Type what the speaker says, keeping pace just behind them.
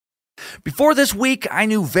Before this week, I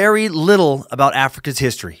knew very little about Africa's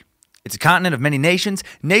history. It's a continent of many nations,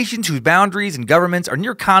 nations whose boundaries and governments are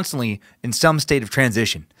near constantly in some state of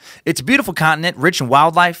transition. It's a beautiful continent, rich in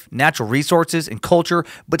wildlife, natural resources, and culture,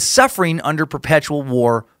 but suffering under perpetual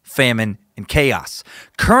war, famine, and chaos.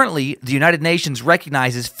 Currently, the United Nations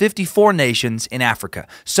recognizes 54 nations in Africa.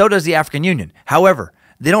 So does the African Union. However,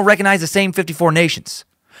 they don't recognize the same 54 nations.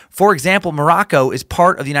 For example, Morocco is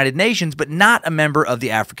part of the United Nations, but not a member of the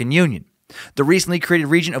African Union. The recently created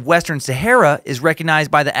region of Western Sahara is recognized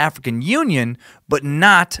by the African Union, but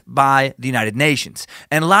not by the United Nations.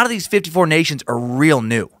 And a lot of these 54 nations are real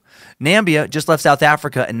new. Namibia just left South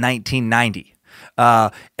Africa in 1990.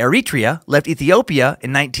 Eritrea left Ethiopia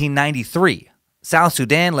in 1993. South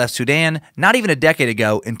Sudan left Sudan not even a decade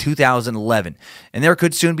ago in 2011. And there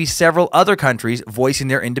could soon be several other countries voicing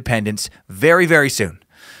their independence very, very soon.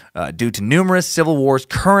 Due to numerous civil wars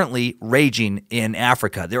currently raging in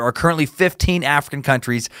Africa. There are currently 15 African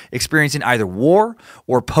countries experiencing either war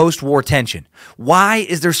or post-war tension. Why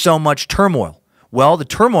is there so much turmoil? Well, the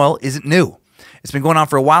turmoil isn't new. It's been going on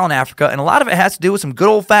for a while in Africa, and a lot of it has to do with some good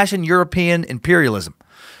old-fashioned European imperialism.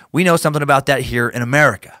 We know something about that here in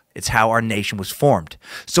America. It's how our nation was formed.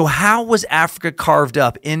 So how was Africa carved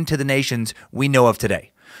up into the nations we know of today?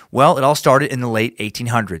 Well, it all started in the late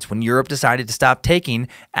 1800s when Europe decided to stop taking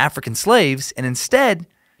African slaves and instead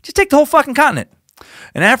just take the whole fucking continent.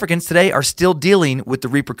 And Africans today are still dealing with the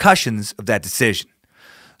repercussions of that decision.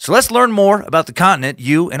 So let's learn more about the continent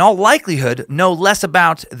you, in all likelihood, know less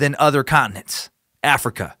about than other continents.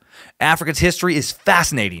 Africa. Africa's history is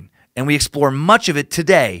fascinating, and we explore much of it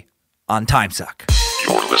today on Timesuck.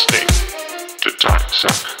 You're listening to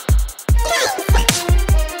Timesuck.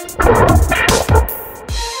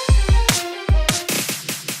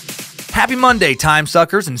 Happy Monday, time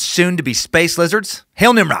suckers and soon-to-be space lizards.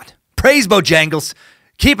 Hail Nimrod. Praise Bojangles.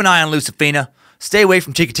 Keep an eye on Lucifina. Stay away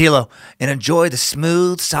from Chikatilo. And enjoy the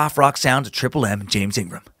smooth, soft rock sounds of Triple M and James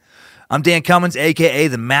Ingram. I'm Dan Cummins, a.k.a.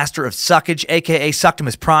 the Master of Suckage, a.k.a.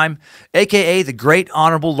 Suctimus Prime, a.k.a. the Great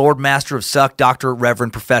Honorable Lord Master of Suck, Dr.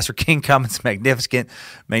 Reverend Professor King Cummins,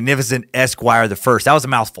 Magnificent Esquire the First. That was a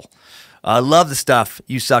mouthful. I love the stuff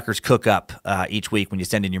you suckers cook up each week when you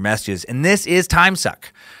send in your messages. And this is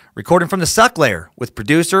Timesuck, recording from the Suck Lair with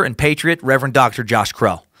producer and patriot Reverend Dr. Josh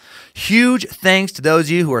Krull. Huge thanks to those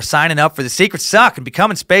of you who are signing up for the Secret Suck and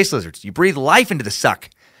becoming space lizards. You breathe life into the suck.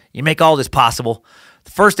 You make all this possible.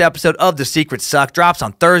 The first episode of the Secret Suck drops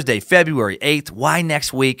on Thursday, February 8th. Why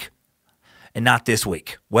next week and not this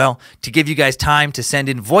week? Well, to give you guys time to send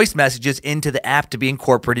in voice messages into the app to be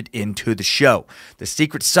incorporated into the show. The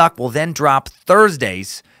Secret Suck will then drop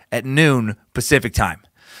Thursdays at noon Pacific time.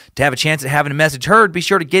 To have a chance at having a message heard, be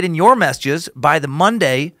sure to get in your messages by the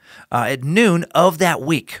Monday at noon of that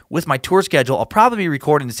week. With my tour schedule, I'll probably be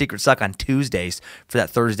recording the Secret Suck on Tuesdays for that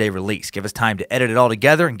Thursday release. Give us time to edit it all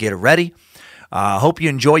together and get it ready. Hope you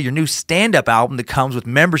enjoy your new stand-up album that comes with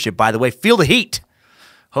membership, by the way. Feel the Heat.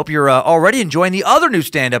 Hope you're already enjoying the other new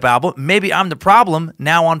stand-up album, Maybe I'm the Problem,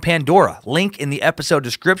 now on Pandora. Link in the episode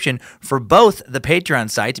description for both the Patreon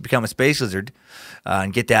site to become a space lizard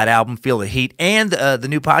and get that album, Feel the Heat, and the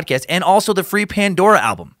new podcast, and also the free Pandora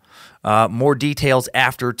album. More details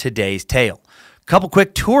after today's tale. Couple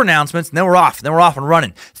quick tour announcements, and then we're off. Then we're off and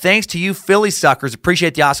running. Thanks to you Philly suckers.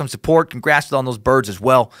 Appreciate the awesome support. Congrats on those birds as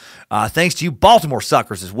well. Thanks to you Baltimore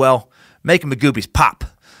suckers as well. Making the goobies pop.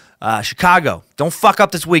 Chicago, don't fuck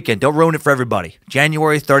up this weekend. Don't ruin it for everybody.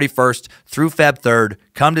 January 31st through Feb 3rd,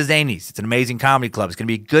 come to Zanies. It's an amazing comedy club. It's going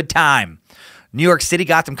to be a good time. New York City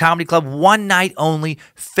Gotham Comedy Club, one night only,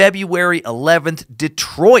 February 11th.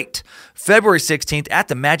 Detroit, February 16th at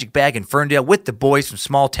the Magic Bag in Ferndale with the boys from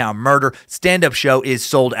Small Town Murder. Stand-up show is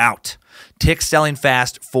sold out. Tickets selling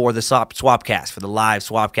fast for the Swapcast, for the live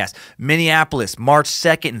Swapcast. Minneapolis, March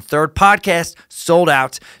 2nd and 3rd podcast, sold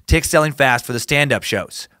out. Tickets selling fast for the stand-up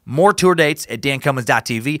shows. More tour dates at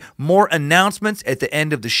dancummins.tv. More announcements at the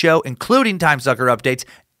end of the show, including Timesucker updates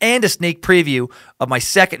and a sneak preview of my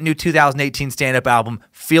second new 2018 stand-up album,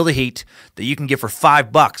 Feel the Heat, that you can get for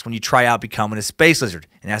 $5 when you try out becoming a space lizard.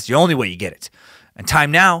 And that's the only way you get it. And time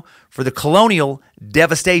now for the Colonial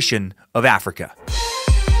Devastation of Africa.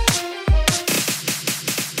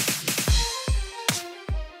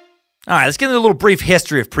 All right, let's get into a little brief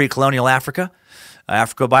history of pre-colonial Africa.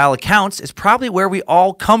 Africa, by all accounts, is probably where we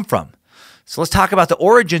all come from. So let's talk about the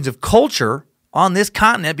origins of culture on this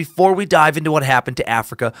continent before we dive into what happened to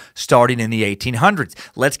Africa starting in the 1800s.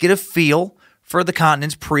 Let's get a feel for the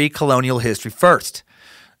continent's pre-colonial history first.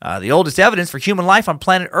 The oldest evidence for human life on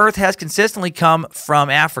planet Earth has consistently come from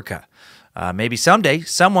Africa. Maybe someday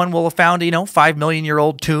someone will have found, 5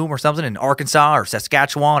 million-year-old tomb or something in Arkansas or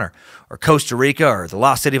Saskatchewan or Costa Rica or the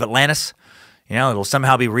lost city of Atlantis. It'll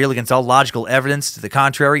somehow be real against all logical evidence to the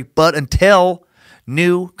contrary. But until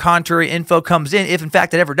new contrary info comes in, if in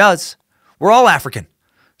fact it ever does, we're all African.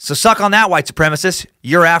 So suck on that, white supremacist.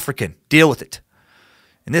 You're African. Deal with it.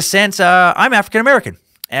 In this sense, I'm African American,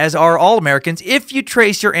 as are all Americans if you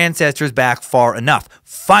trace your ancestors back far enough.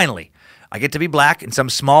 Finally, I get to be black in some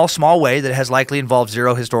small way that has likely involved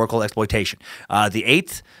zero historical exploitation. The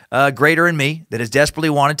eighth grader in me that has desperately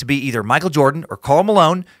wanted to be either Michael Jordan or Karl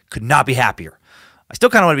Malone could not be happier. I still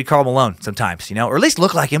kind of want to be Karl Malone sometimes, or at least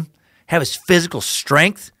look like him, have his physical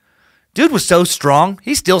strength. Dude was so strong.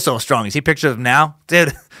 He's still so strong. You see pictures of him now?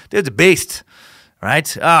 Dude's a beast,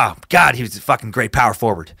 right? Oh, God, he was a fucking great power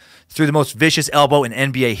forward. Threw the most vicious elbow in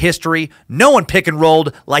NBA history. No one pick and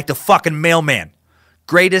rolled like the fucking mailman.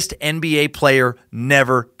 Greatest NBA player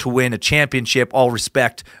never to win a championship. All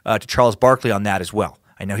respect to Charles Barkley on that as well.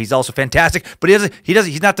 I know he's also fantastic, but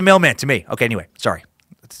he's not the mailman to me. Okay, anyway, sorry.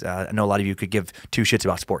 I know a lot of you could give two shits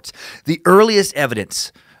about sports. The earliest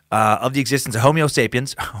evidence of the existence of Homo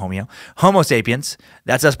sapiens,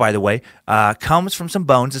 that's us by the way, comes from some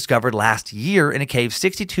bones discovered last year in a cave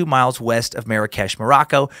 62 miles west of Marrakesh,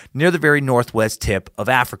 Morocco, near the very northwest tip of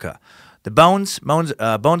Africa. The bones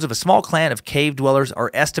of a small clan of cave dwellers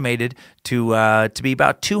are estimated to be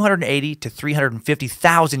about 280 to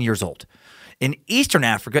 350,000 years old. In eastern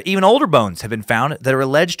Africa, even older bones have been found that are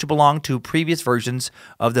alleged to belong to previous versions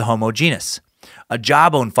of the Homo genus. A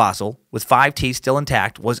jawbone fossil with 5 teeth still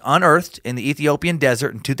intact was unearthed in the Ethiopian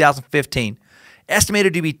desert in 2015,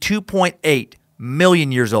 estimated to be 2.8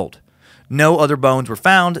 million years old. No other bones were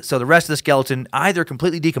found, so the rest of the skeleton either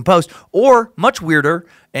completely decomposed or, much weirder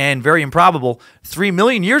and very improbable, 3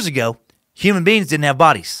 million years ago, human beings didn't have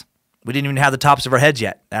bodies. We didn't even have the tops of our heads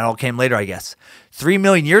yet. That all came later, I guess. 3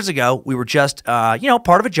 million years ago, we were just, part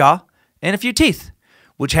of a jaw and a few teeth,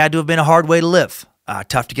 which had to have been a hard way to live.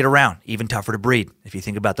 Tough to get around, even tougher to breed, if you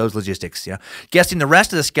think about those logistics. Guessing the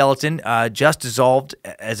rest of the skeleton just dissolved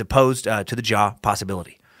as opposed to the jaw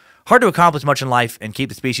possibility. Hard to accomplish much in life and keep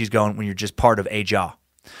the species going when you're just part of a jaw.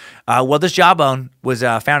 This jawbone was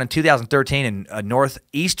found in 2013 in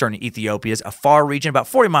northeastern Ethiopia's Afar region, about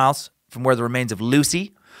 40 miles from where the remains of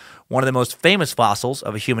Lucy, one of the most famous fossils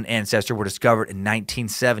of a human ancestor, were discovered in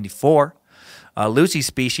 1974. Lucy's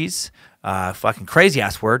species, fucking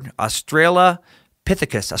crazy-ass word,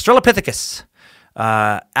 Australopithecus,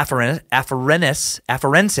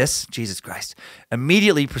 afarensis, Jesus Christ,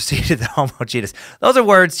 immediately preceded the Homo genus. Those are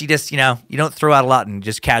words you just, you don't throw out a lot in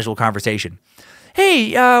just casual conversation.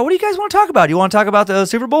 Hey, what do you guys want to talk about? Do you want to talk about the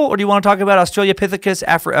Super Bowl, or do you want to talk about Australopithecus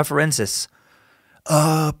afarensis?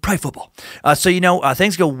 Probably football.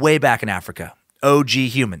 Things go way back in Africa. OG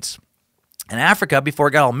humans. And Africa, before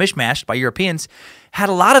it got all mishmashed by Europeans, had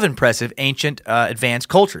a lot of impressive ancient advanced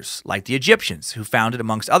cultures, like the Egyptians, who founded,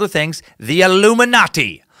 amongst other things, the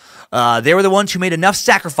Illuminati. They were the ones who made enough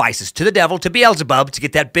sacrifices to the devil, to Beelzebub, to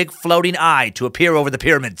get that big floating eye to appear over the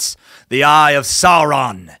pyramids. The eye of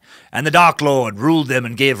Sauron. And the Dark Lord ruled them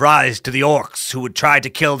and gave rise to the orcs, who would try to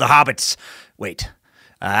kill the hobbits. Wait.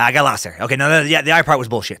 I got lost there. Okay, the eye part was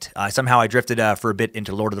bullshit. Somehow I drifted for a bit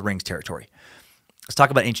into Lord of the Rings territory. Let's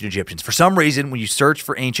talk about ancient Egyptians. For some reason, when you search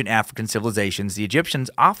for ancient African civilizations, the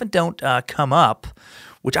Egyptians often don't come up,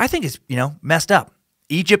 which I think is, messed up.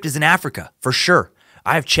 Egypt is in Africa, for sure.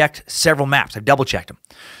 I have checked several maps. I've double-checked them.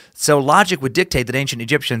 So logic would dictate that ancient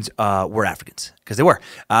Egyptians were Africans, because they were.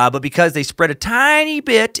 But because they spread a tiny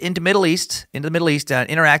bit into the Middle East,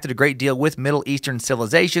 interacted a great deal with Middle Eastern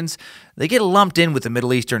civilizations, they get lumped in with the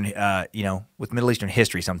Middle Eastern, with Middle Eastern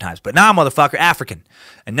history sometimes. But nah, motherfucker, African.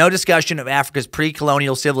 And no discussion of Africa's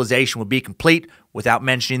pre-colonial civilization would be complete without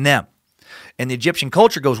mentioning them. And the Egyptian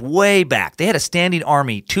culture goes way back. They had a standing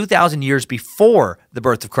army 2,000 years before the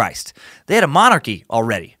birth of Christ. They had a monarchy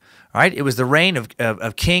already. All right, it was the reign of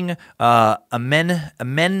King Amenemhet,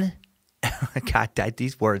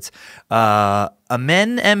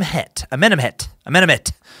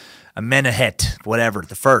 whatever,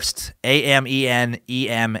 the first, Amenemhet,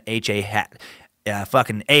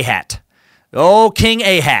 fucking Ahat. Oh, King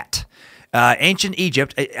Ahat. Ancient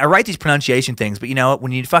Egypt. I write these pronunciation things, but you know what?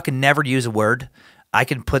 When you fucking never use a word, I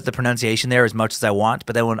can put the pronunciation there as much as I want,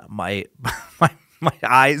 but then when my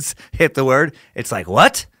eyes hit the word, it's like,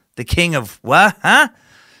 what? The king of what? Huh?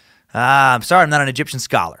 I'm sorry, I'm not an Egyptian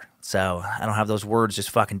scholar. So I don't have those words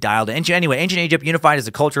just fucking dialed in. Anyway, ancient Egypt unified as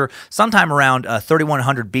a culture sometime around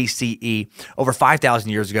 3100 BCE, over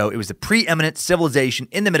 5,000 years ago. It was the preeminent civilization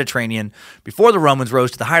in the Mediterranean. Before the Romans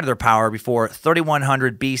rose to the height of their power, before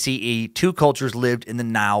 3100 BCE, two cultures lived in the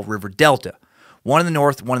Nile River Delta. One in the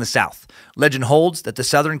north, one in the south. Legend holds that the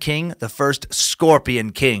southern king, the first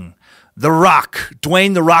Scorpion King, The Rock,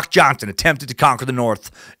 Dwayne "The Rock" Johnson, attempted to conquer the north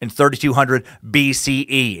in 3200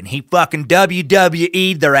 BCE, and he fucking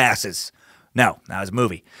WWE'd their asses. No, that was a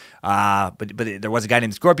movie. But there was a guy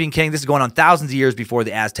named Scorpion King. This is going on thousands of years before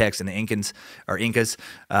the Aztecs and the Incas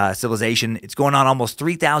civilization. It's going on almost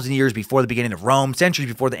 3,000 years before the beginning of Rome, centuries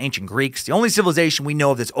before the ancient Greeks. The only civilization we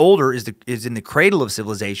know of that's older is in the cradle of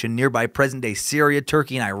civilization, nearby present-day Syria,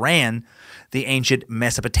 Turkey, and Iran, the ancient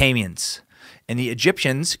Mesopotamians. And the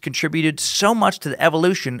Egyptians contributed so much to the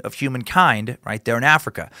evolution of humankind right there in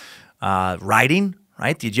Africa. Writing,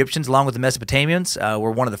 right? The Egyptians, along with the Mesopotamians,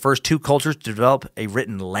 were one of the first two cultures to develop a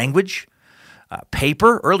written language.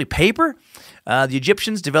 Early paper. The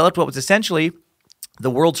Egyptians developed what was essentially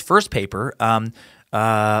the world's first paper,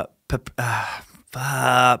 papyrus.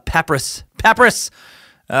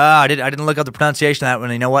 I didn't look up the pronunciation of that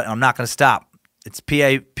one. You know what? I'm not going to stop. It's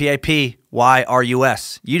Papyrus.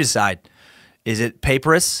 You decide. Is it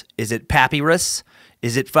papyrus? Is it papyrus?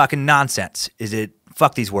 Is it fucking nonsense? Is it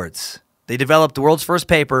fuck these words? They developed the world's first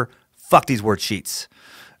paper. Fuck these word sheets.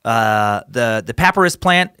 The papyrus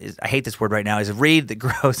plant I hate this word right now. Is a reed that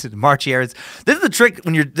grows in marshy areas. This is the trick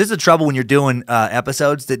this is the trouble when you're doing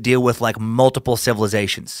episodes that deal with like multiple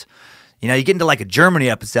civilizations. You know, you get into like a Germany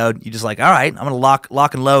episode. You just like, all right, I'm gonna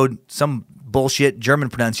lock and load some bullshit German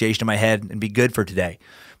pronunciation in my head and be good for today.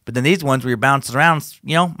 But then these ones where you're bouncing around,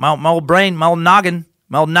 you know, my old brain, my old noggin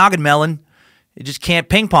melon, it just can't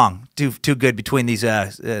ping pong too good between these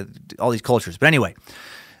all these cultures. But anyway,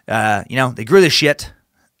 you know, they grew this shit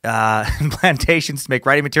in plantations to make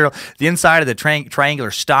writing material. The inside of the triangular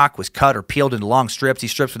stalk was cut or peeled into long strips. These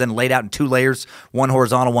strips were then laid out in two layers, one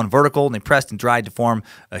horizontal, one vertical, and they pressed and dried to form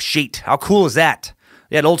a sheet. How cool is that?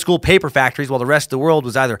 They had old school paper factories while the rest of the world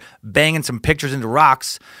was either banging some pictures into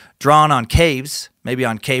rocks, drawn on caves, maybe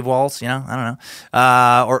on cave walls, you know, I don't know,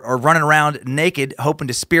 or running around naked hoping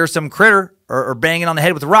to spear some critter or banging on the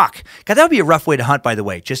head with a rock. God, that would be a rough way to hunt, by the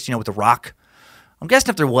way, just, you know, with a rock. I'm guessing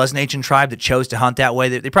if there was an ancient tribe that chose to hunt that way,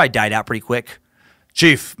 they probably died out pretty quick.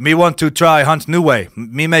 Chief, me want to try hunt new way.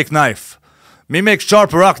 Me make knife. Me make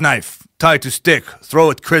sharp rock knife, tie to stick,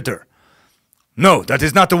 throw at critter. No, that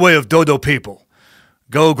is not the way of dodo people.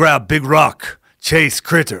 Go grab big rock, chase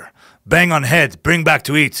critter, bang on head, bring back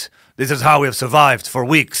to eat. This is how we have survived for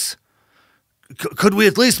weeks. Could we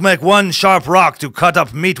at least make one sharp rock to cut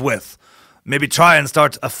up meat with? Maybe try and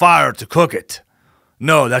start a fire to cook it.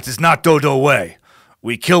 No, that is not dodo way.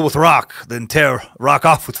 We kill with rock, then tear rock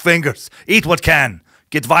off with fingers. Eat what can.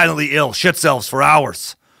 Get violently ill, shit selves for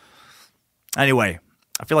hours. Anyway,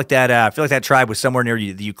 I feel like that tribe was somewhere near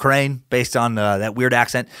the Ukraine, based on that weird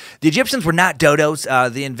accent. The Egyptians were not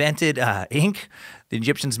dodos. They invented ink. The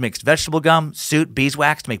Egyptians mixed vegetable gum, soot,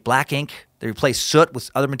 beeswax to make black ink. They replaced soot with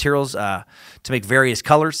other materials to make various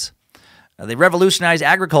colors. They revolutionized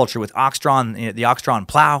agriculture with the ox-drawn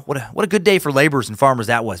plow. What a good day for laborers and farmers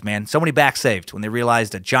that was, man. So many backs saved when they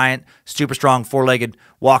realized a giant, super strong, four-legged,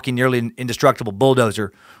 walking, nearly indestructible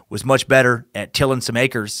bulldozer was much better at tilling some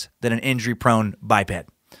acres than an injury-prone biped.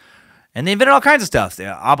 And they invented all kinds of stuff. The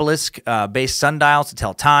obelisk-based sundials to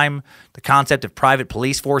tell time, the concept of private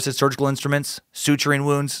police forces, surgical instruments, suturing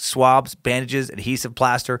wounds, swabs, bandages, adhesive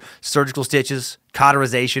plaster, surgical stitches,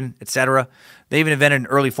 cauterization, etc. They even invented an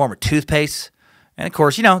early form of toothpaste. And, of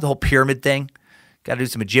course, you know, the whole pyramid thing. Got to do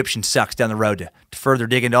some Egyptian sucks down the road to further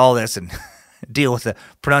dig into all this and deal with the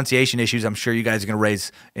pronunciation issues I'm sure you guys are going to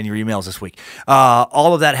raise in your emails this week.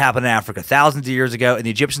 All of that happened in Africa thousands of years ago, and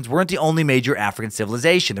the Egyptians weren't the only major African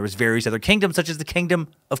civilization. There was various other kingdoms, such as the Kingdom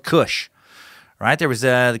of Kush. Right? There was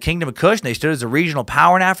the Kingdom of Kush, and they stood as a regional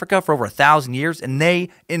power in Africa for over 1,000 years, and they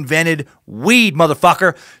invented weed,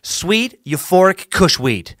 motherfucker. Sweet, euphoric Kush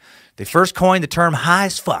weed. They first coined the term high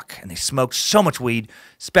as fuck, and they smoked so much weed,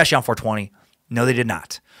 especially on 420. No, they did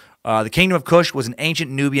not. The Kingdom of Kush was an ancient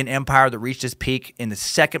Nubian empire that reached its peak in the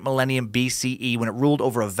 2nd millennium BCE when it ruled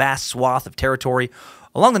over a vast swath of territory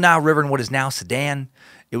along the Nile River in what is now Sudan.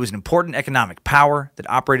 It was an important economic power that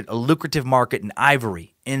operated a lucrative market in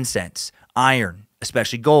ivory, incense, iron,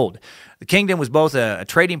 especially gold. The kingdom was both a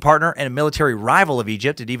trading partner and a military rival of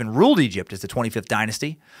Egypt. It even ruled Egypt as the 25th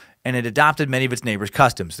dynasty, and it adopted many of its neighbors'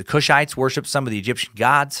 customs. The Kushites worshipped some of the Egyptian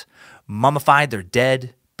gods, mummified their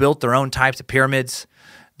dead, built their own types of pyramids.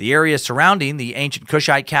 The area surrounding the ancient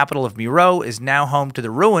Kushite capital of Meroe is now home to the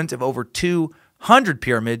ruins of over 100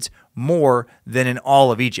 pyramids, more than in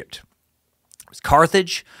all of Egypt. It was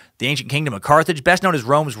Carthage, the ancient kingdom of Carthage, best known as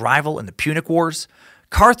Rome's rival in the Punic Wars.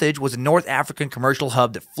 Carthage was a North African commercial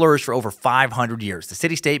hub that flourished for over 500 years. The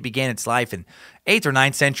city-state began its life in 8th or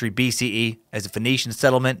 9th century BCE as a Phoenician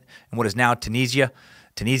settlement in what is now Tunisia,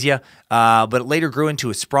 but it later grew into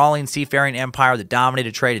a sprawling seafaring empire that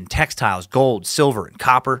dominated trade in textiles, gold, silver, and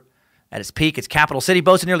copper. At its peak, its capital city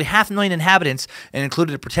boasted nearly 500,000 inhabitants and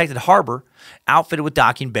included a protected harbor outfitted with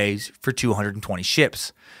docking bays for 220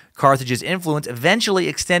 ships. Carthage's influence eventually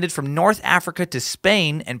extended from North Africa to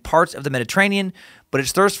Spain and parts of the Mediterranean, but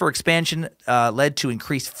its thirst for expansion led to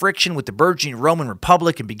increased friction with the burgeoning Roman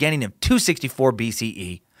Republic and beginning of 264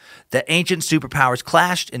 BCE. The ancient superpowers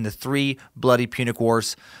clashed in the three bloody Punic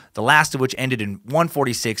Wars, the last of which ended in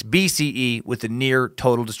 146 BCE with the near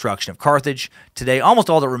total destruction of Carthage. Today, almost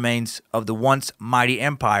all that remains of the once mighty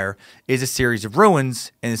empire is a series of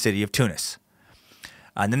ruins in the city of Tunis.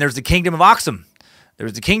 And then there's the Kingdom of Aksum.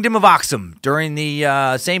 During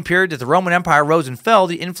the same period that the Roman Empire rose and fell,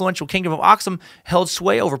 the influential Kingdom of Aksum held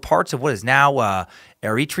sway over parts of what is now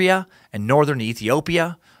Eritrea and northern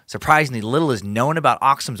Ethiopia. Surprisingly little is known about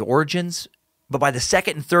Aksum's origins, but by the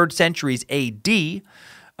 2nd and 3rd centuries AD,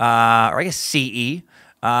 or I guess CE,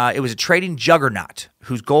 it was a trading juggernaut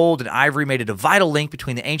whose gold and ivory made it a vital link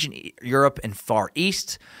between the ancient Europe and Far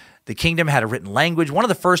East. The kingdom had a written language, one of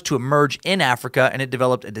the first to emerge in Africa, and it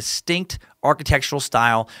developed a distinct architectural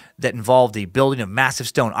style that involved the building of massive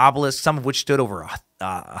stone obelisks, some of which stood over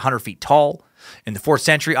 100 feet tall. In the 4th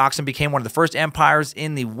century, Aksum became one of the first empires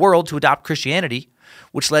in the world to adopt Christianity,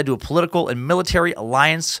 which led to a political and military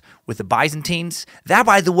alliance with the Byzantines. That,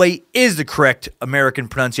 by the way, is the correct American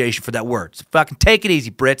pronunciation for that word. So fucking take it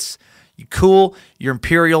easy, Brits. You cool your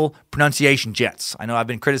imperial pronunciation jets. I know I've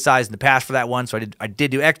been criticized in the past for that one, so I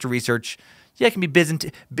did do extra research. Yeah, it can be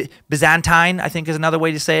Byzantine, I think is another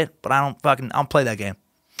way to say it, but I don't play that game.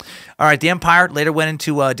 All right, the empire later went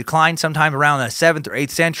into decline sometime around the 7th or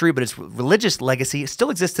 8th century, but its religious legacy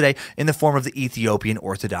still exists today in the form of the Ethiopian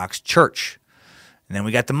Orthodox Church. And then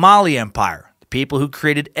we got the Mali Empire, the people who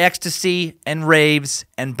created ecstasy and raves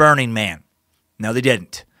and Burning Man. No, they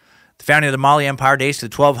didn't. The founding of the Mali Empire dates to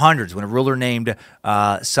the 1200s when a ruler named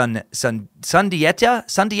Sundiata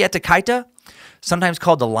Keita, sometimes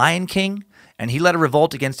called the Lion King, and he led a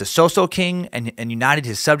revolt against the Soso king and united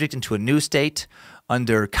his subject into a new state.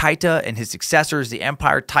 Under Keita and his successors, the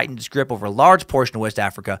empire tightened its grip over a large portion of West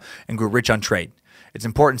Africa and grew rich on trade. Its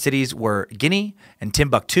important cities were Guinea and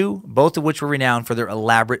Timbuktu, both of which were renowned for their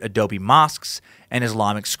elaborate adobe mosques and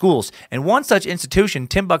Islamic schools. And one such institution,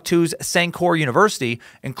 Timbuktu's Sankore University,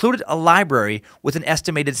 included a library with an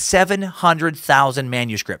estimated 700,000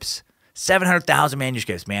 manuscripts. 700,000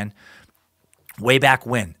 manuscripts, man. Way back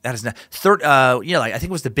when. That is not I think it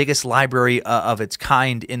was the biggest library of its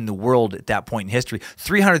kind in the world at that point in history.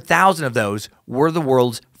 300,000 of those were the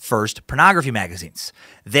world's first pornography magazines.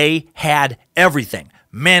 They had everything.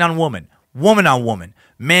 Man on woman, woman on woman,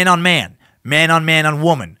 man on man on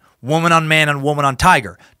woman, woman on man on woman on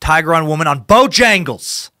tiger, tiger on woman on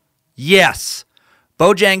Bojangles. Yes.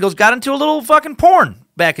 Bojangles got into a little fucking porn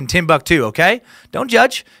back in Timbuktu, okay? Don't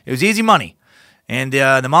judge. It was easy money. And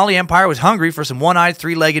the Mali Empire was hungry for some one-eyed,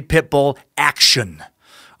 three-legged pit bull action.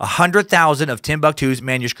 100,000 of Timbuktu's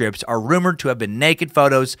manuscripts are rumored to have been naked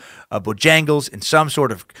photos of Bojangles in some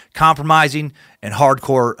sort of compromising and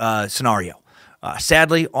hardcore scenario.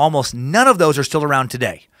 Sadly, almost none of those are still around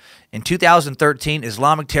today. In 2013,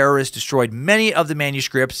 Islamic terrorists destroyed many of the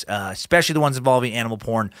manuscripts, especially the ones involving animal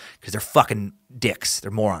porn, because they're fucking dicks.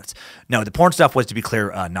 They're morons. No, the porn stuff was, to be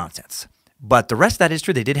clear, nonsense. But the rest of that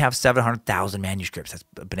history, they did have 700,000 manuscripts. That's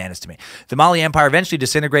bananas to me. The Mali Empire eventually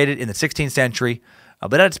disintegrated in the 16th century,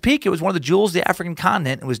 but at its peak, it was one of the jewels of the African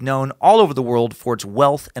continent and was known all over the world for its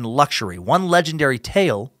wealth and luxury. One legendary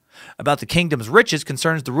tale about the kingdom's riches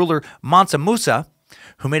concerns the ruler Mansa Musa,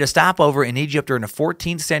 who made a stopover in Egypt during a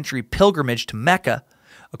 14th century pilgrimage to Mecca.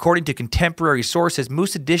 According to contemporary sources,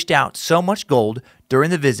 Musa dished out so much gold during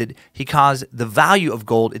the visit, he caused the value of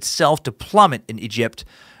gold itself to plummet in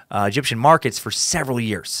Egyptian markets for several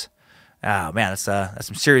years. Oh man, that's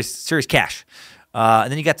some serious cash. And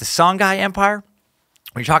then you got the Songhai Empire.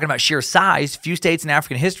 When you're talking about sheer size, few states in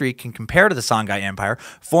African history can compare to the Songhai Empire.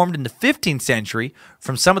 Formed in the 15th century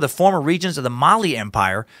from some of the former regions of the Mali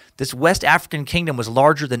Empire, this West African kingdom was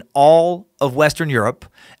larger than all of Western Europe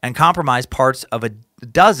and comprised parts of a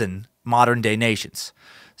dozen modern-day nations.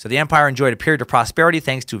 So the empire enjoyed a period of prosperity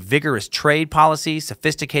thanks to vigorous trade policies,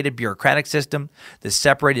 sophisticated bureaucratic system that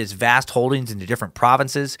separated its vast holdings into different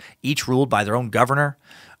provinces, each ruled by their own governor.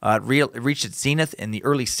 It reached its zenith in the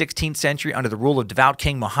early 16th century under the rule of devout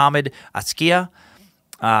King Muhammad Askia,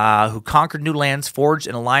 who conquered new lands, forged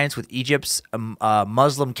an alliance with Egypt's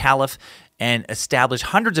Muslim caliph, and established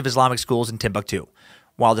hundreds of Islamic schools in Timbuktu.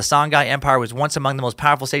 While the Songhai Empire was once among the most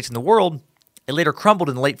powerful states in the world, it later crumbled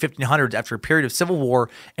in the late 1500s after a period of civil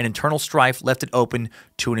war and internal strife left it open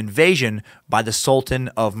to an invasion by the Sultan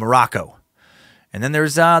of Morocco. And then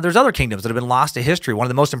there's other kingdoms that have been lost to history. One of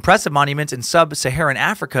the most impressive monuments in sub-Saharan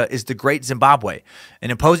Africa is the Great Zimbabwe,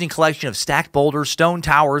 an imposing collection of stacked boulders, stone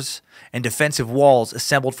towers, and defensive walls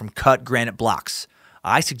assembled from cut granite blocks.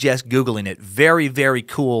 I suggest Googling it. Very, very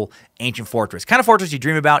cool ancient fortress. Kind of fortress you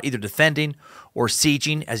dream about either defending or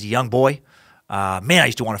sieging as a young boy. Man, I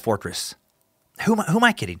used to want a fortress. Who am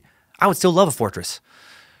I kidding? I would still love a fortress.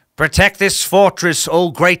 Protect this fortress, O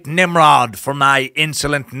great Nimrod, from my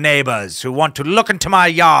insolent neighbors who want to look into my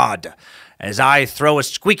yard as I throw a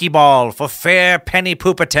squeaky ball for fair penny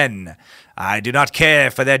Pooperton. I do not care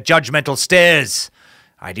for their judgmental stares.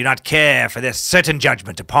 I do not care for their certain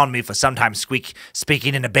judgment upon me for sometimes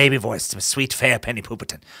speaking in a baby voice to sweet fair penny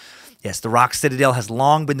Pooperton. Yes, the Rock Citadel has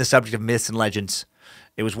long been the subject of myths and legends.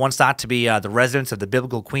 It was once thought to be the residence of the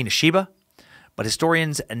biblical Queen of Sheba, but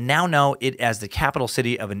historians now know it as the capital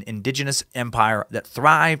city of an indigenous empire that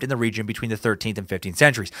thrived in the region between the 13th and 15th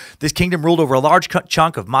centuries. This kingdom ruled over a large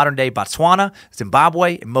chunk of modern-day Botswana,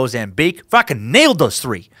 Zimbabwe, and Mozambique. Fucking nailed those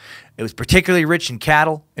three. It was particularly rich in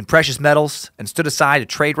cattle and precious metals and stood aside a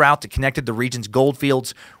trade route that connected the region's gold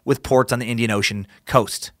fields with ports on the Indian Ocean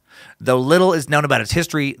coast. Though little is known about its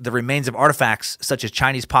history, the remains of artifacts such as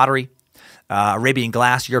Chinese pottery, Arabian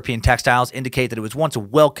glass, European textiles indicate that it was once a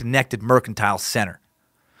well-connected mercantile center.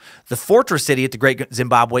 The fortress city at the Great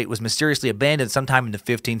Zimbabwe was mysteriously abandoned sometime in the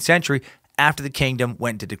 15th century after the kingdom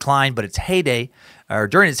went into decline, but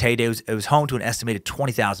during its heyday, it was home to an estimated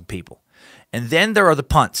 20,000 people. And then there are the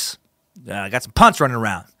punts. I got some punts running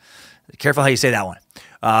around. Careful how you say that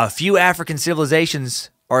one. Few African civilizations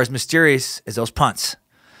are as mysterious as those punts.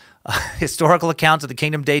 Historical accounts of the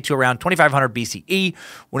kingdom date to around 2500 BCE,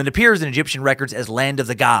 when it appears in Egyptian records as land of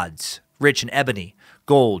the gods, rich in ebony,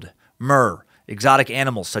 gold, myrrh, exotic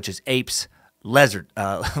animals such as apes, leopards.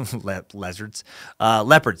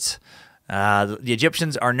 The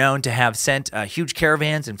Egyptians are known to have sent huge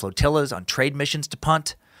caravans and flotillas on trade missions to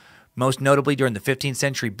Punt, most notably during the 15th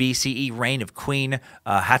century BCE reign of Queen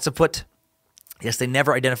Hatshepsut. Yes, they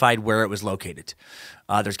never identified where it was located.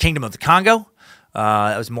 There's Kingdom of the Congo.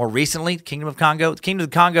 That was more recently, Kingdom of Congo. The Kingdom of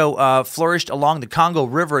the Congo flourished along the Congo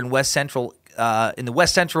River in the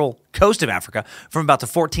west central coast of Africa from about the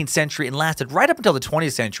 14th century and lasted right up until the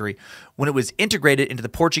 20th century when it was integrated into the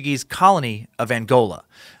Portuguese colony of Angola.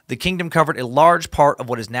 The kingdom covered a large part of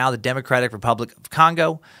what is now the Democratic Republic of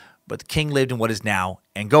Congo, but the king lived in what is now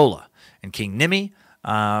Angola. And King Nimi,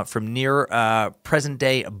 from near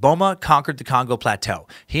present-day Boma, conquered the Congo Plateau.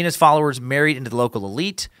 He and his followers married into the local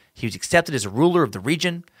elite. He was accepted as a ruler of the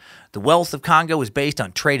region. The wealth of Congo was based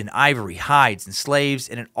on trade in ivory, hides, and slaves,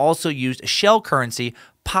 and it also used a shell currency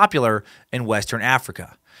popular in Western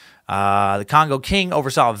Africa. The Congo king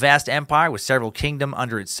oversaw a vast empire with several kingdoms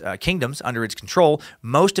under its control.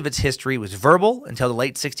 Most of its history was verbal until the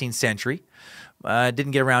late 16th century. It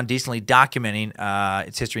didn't get around decently documenting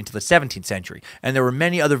its history until the 17th century. And there were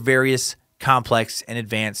many other various complex and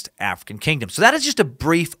advanced African kingdoms. So that is just a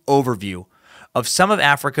brief overview of some of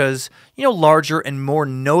Africa's, larger and more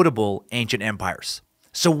notable ancient empires.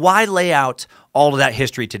 So why lay out all of that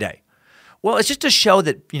history today? Well, it's just to show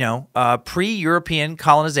that, pre-European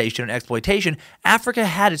colonization and exploitation, Africa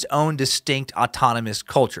had its own distinct autonomous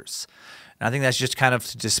cultures. And I think that's just kind of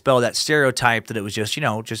to dispel that stereotype that it was just,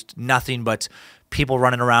 just nothing but people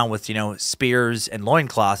running around with, spears and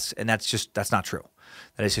loincloths, and that's not true.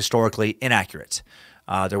 That is historically inaccurate.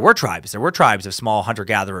 There were tribes of small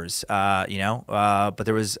hunter-gatherers, but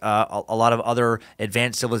there was a lot of other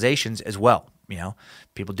advanced civilizations as well,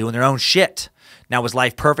 people doing their own shit. Now, was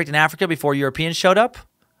life perfect in Africa before Europeans showed up?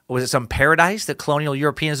 Or was it some paradise that colonial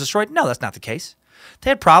Europeans destroyed? No, that's not the case. They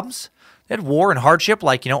had problems. They had war and hardship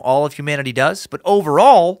like, all of humanity does. But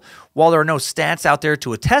overall, while there are no stats out there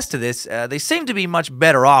to attest to this, they seem to be much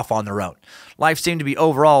better off on their own. Life seemed to be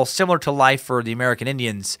overall similar to life for the American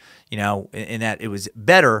Indians, in that it was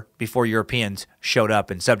better before Europeans showed up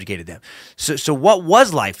and subjugated them. So what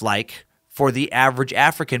was life like for the average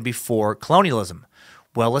African before colonialism?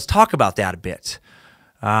 Well, let's talk about that a bit.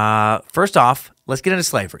 First off, let's get into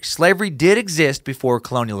slavery. Slavery did exist before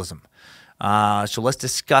colonialism. So let's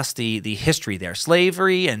discuss the history there.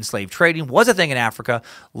 Slavery and slave trading was a thing in Africa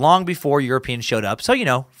long before Europeans showed up.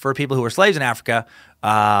 So, for people who were slaves in Africa,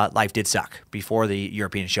 life did suck before the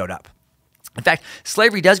Europeans showed up. In fact,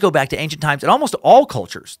 slavery does go back to ancient times in almost all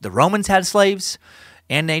cultures. The Romans had slaves,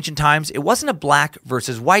 and in ancient times, it wasn't a black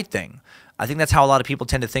versus white thing. I think that's how a lot of people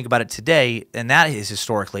tend to think about it today, and that is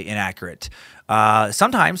historically inaccurate.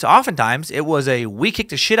 Oftentimes, it was a we kicked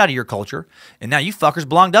the shit out of your culture, and now you fuckers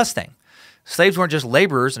belong to us thing. Slaves weren't just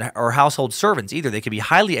laborers or household servants either. They could be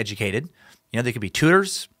highly educated. They could be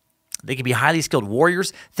tutors. They could be highly skilled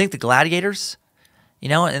warriors. Think the gladiators.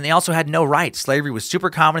 And they also had no rights. Slavery was super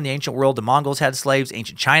common in the ancient world. The Mongols had slaves.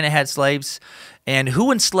 Ancient China had slaves. And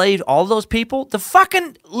who enslaved all those people? The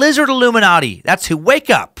fucking lizard Illuminati. That's who. Wake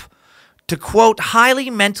up. To quote highly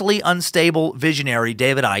mentally unstable visionary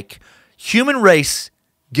David Icke, human race,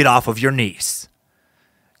 get off of your knees.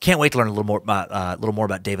 Can't wait to learn a little more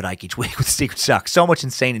about David Icke each week with Secret Suck. So much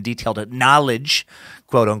insane and detailed knowledge,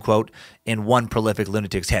 quote unquote, in one prolific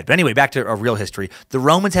lunatic's head. But anyway, back to our real history. The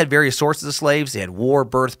Romans had various sources of slaves. They had war,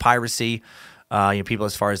 birth, piracy. People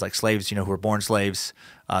as far as like slaves, who were born slaves,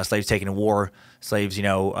 slaves taken in war, slaves,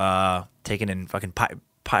 taken in fucking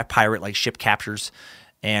pirate like ship captures,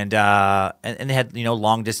 and they had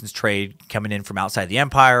long distance trade coming in from outside the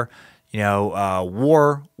empire.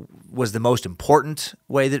 War was the most important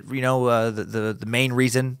way that, the main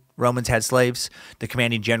reason Romans had slaves. The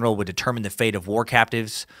commanding general would determine the fate of war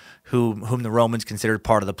captives whom the Romans considered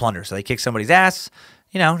part of the plunder. So they kick somebody's ass,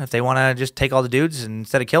 if they want to just take all the dudes and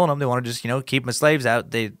instead of killing them, they want to just, keep them as slaves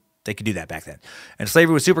out, they could do that back then. And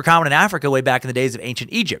slavery was super common in Africa way back in the days of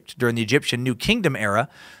ancient Egypt. During the Egyptian New Kingdom era,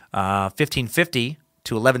 1550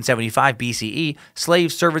 to 1175 BCE,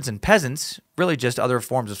 slaves, servants, and peasants, really just other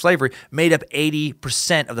forms of slavery, made up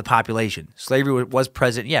 80% of the population. Slavery was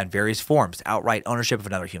present, in various forms. Outright ownership of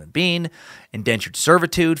another human being, indentured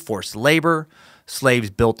servitude, forced labor. Slaves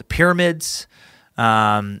built the pyramids.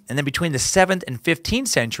 And then between the 7th and 15th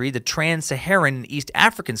century, the trans-Saharan and East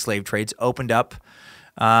African slave trades opened up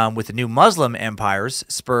with the new Muslim empires,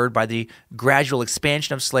 spurred by the gradual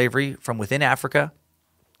expansion of slavery from within Africa.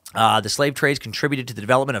 The slave trades contributed to the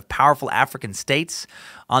development of powerful African states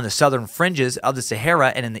on the southern fringes of the Sahara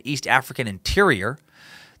and in the East African interior.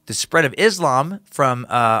 The spread of Islam from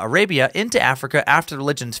Arabia into Africa after the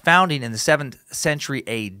religion's founding in the 7th century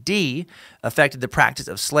AD affected the practice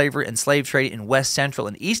of slavery and slave trade in West, Central,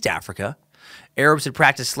 and East Africa. Arabs had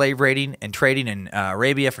practiced slave raiding and trading in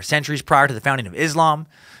Arabia for centuries prior to the founding of Islam.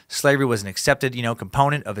 Slavery was an accepted,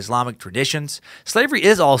 component of Islamic traditions. Slavery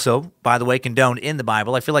is also, by the way, condoned in the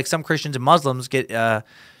Bible. I feel like some Christians and Muslims get,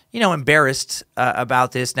 embarrassed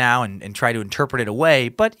about this now and try to interpret it away.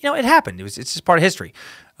 But, it happened. It's just part of history.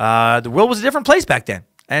 The world was a different place back then,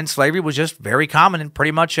 and slavery was just very common in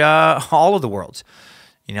pretty much all of the world.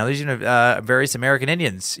 These various American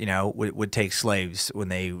Indians, would take slaves when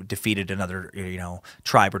they defeated another,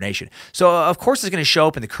 tribe or nation. So, of course, it's going to show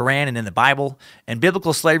up in the Quran and in the Bible. And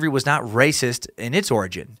biblical slavery was not racist in its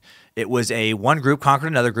origin. It was a one group conquered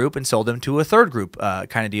another group and sold them to a third group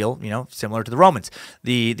kind of deal, similar to the Romans.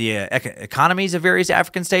 The economies of various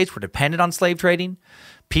African states were dependent on slave trading.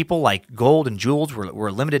 People like gold and jewels were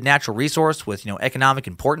a limited natural resource with economic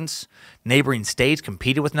importance. Neighboring states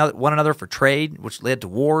competed with one another for trade, which led to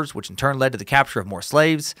wars, which in turn led to the capture of more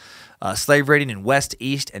slaves. Slave raiding in West,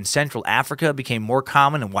 East, and Central Africa became more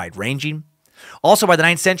common and wide-ranging. Also, by the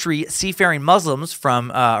 9th century, seafaring Muslims from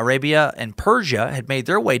Arabia and Persia had made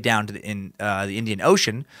their way down to the Indian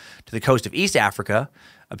Ocean to the coast of East Africa,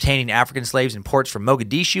 obtaining African slaves in ports from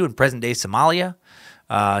Mogadishu in present-day Somalia,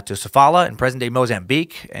 to Sofala in present-day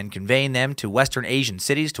Mozambique, and conveying them to Western Asian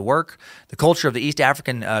cities to work. The culture of the East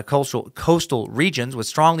African coastal regions was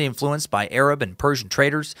strongly influenced by Arab and Persian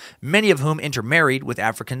traders, many of whom intermarried with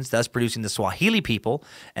Africans, thus producing the Swahili people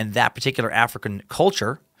and that particular African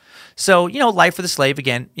culture. So, life for the slave,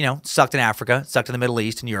 again, sucked in Africa, sucked in the Middle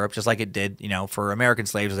East and Europe, just like it did, for American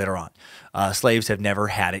slaves later on. Slaves have never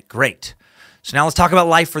had it great. So now let's talk about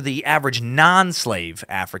life for the average non-slave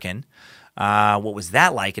African. What was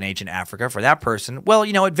that like in ancient Africa for that person? Well,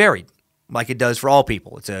 it varied, like it does for all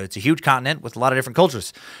people. It's a huge continent with a lot of different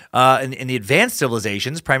cultures. In the advanced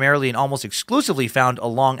civilizations, primarily and almost exclusively found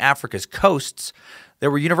along Africa's coasts, there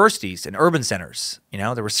were universities and urban centers.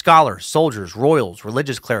 There were scholars, soldiers, royals,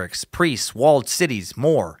 religious clerics, priests, walled cities,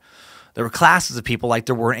 more. There were classes of people like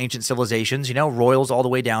there were in ancient civilizations, royals all the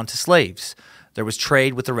way down to slaves. There was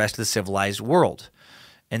trade with the rest of the civilized world.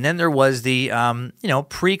 And then there was the,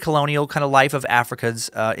 pre-colonial kind of life of Africa's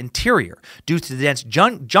interior. Due to the dense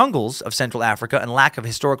jungles of Central Africa and lack of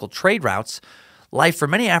historical trade routes, life for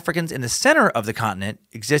many Africans in the center of the continent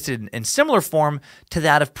existed in similar form to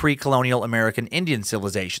that of pre-colonial American Indian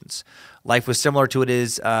civilizations. Life was similar to it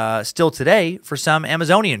is still today for some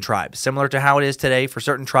Amazonian tribes, similar to how it is today for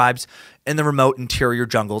certain tribes in the remote interior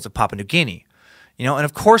jungles of Papua New Guinea. And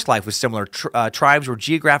of course life was similar. Tribes were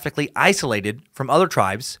geographically isolated from other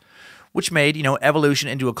tribes, which made, evolution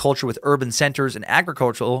into a culture with urban centers and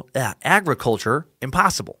agriculture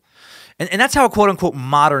impossible. And that's how a quote-unquote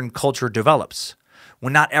modern culture develops,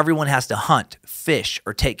 when not everyone has to hunt, fish,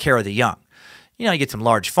 or take care of the young. You get some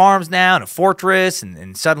large farms now and a fortress,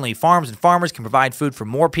 and suddenly farms and farmers can provide food for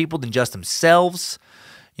more people than just themselves.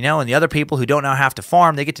 And the other people who don't know how to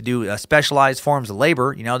farm, they get to do specialized forms of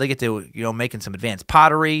labor. They get to, making some advanced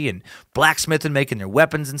pottery and blacksmithing, making their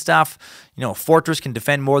weapons and stuff. A fortress can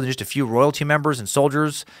defend more than just a few royalty members and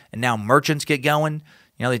soldiers, and now merchants get going.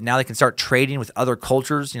 Now they can start trading with other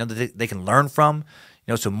cultures, that they can learn from.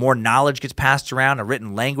 So more knowledge gets passed around. A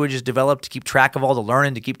written language is developed to keep track of all the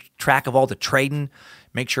learning, to keep track of all the trading,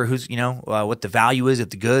 make sure who's, what the value is of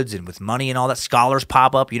the goods, and with money and all that. Scholars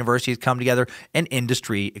pop up, universities come together, and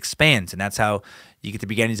industry expands. And that's how you get the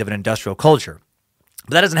beginnings of an industrial culture.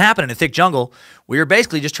 But that doesn't happen in a thick jungle. We are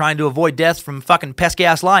basically just trying to avoid death from fucking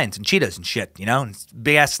pesky-ass lions and cheetahs and shit, and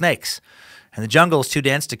big-ass snakes. And the jungle is too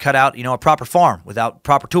dense to cut out, a proper farm without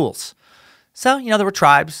proper tools. So, there were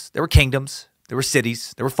tribes, there were kingdoms, there were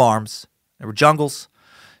cities, there were farms, there were jungles.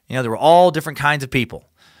 There were all different kinds of people.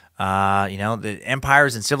 The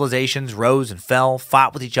empires and civilizations rose and fell,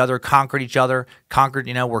 fought with each other, conquered,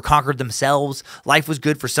 were conquered themselves. Life was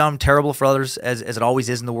good for some, terrible for others, as it always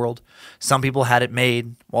is in the world. Some people had it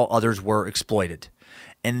made, while others were exploited.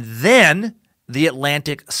 And then the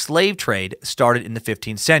Atlantic slave trade started in the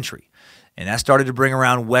 15th century. And that started to bring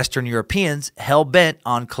around Western Europeans hell-bent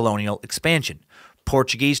on colonial expansion.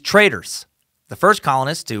 Portuguese traders, the first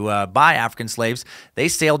colonists to buy African slaves, they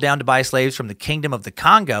sailed down to buy slaves from the Kingdom of the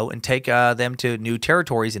Congo and take them to new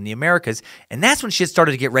territories in the Americas. And that's when shit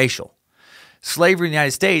started to get racial. Slavery in the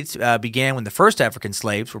United States began when the first African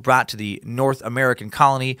slaves were brought to the North American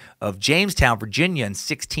colony of Jamestown, Virginia in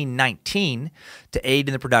 1619 to aid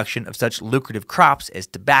in the production of such lucrative crops as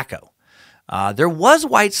tobacco. There was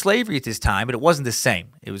white slavery at this time, but it wasn't the same.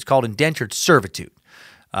 It was called indentured servitude.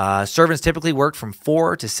 Servants typically worked from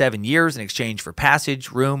 4 to 7 years in exchange for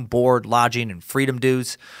passage, room, board, lodging, and freedom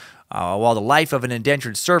dues. While the life of an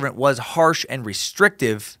indentured servant was harsh and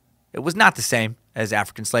restrictive, it was not the same as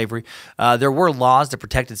African slavery. There were laws that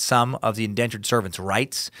protected some of the indentured servants'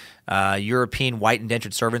 rights. European white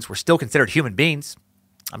indentured servants were still considered human beings.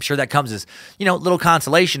 I'm sure that comes as, little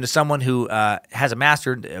consolation to someone who has a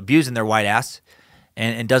master abusing their white ass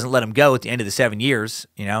and doesn't let them go at the end of the 7 years,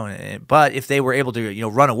 But if they were able to,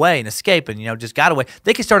 run away and escape and, just got away,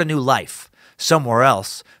 they could start a new life somewhere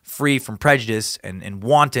else, free from prejudice and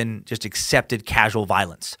wanton, just accepted casual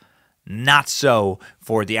violence. Not so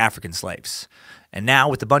for the African slaves. And now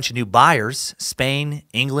with a bunch of new buyers, Spain,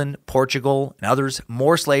 England, Portugal, and others,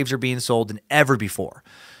 more slaves are being sold than ever before.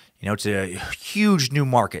 It's a huge new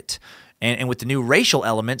market. And with the new racial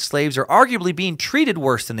element, slaves are arguably being treated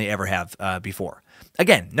worse than they ever have before.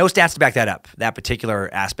 Again, no stats to back that up, that particular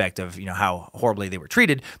aspect of how horribly they were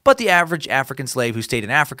treated. But the average African slave who stayed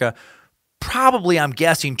in Africa probably, I'm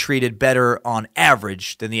guessing, treated better on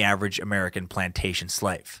average than the average American plantation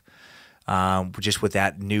slave. Just with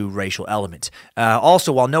that new racial element.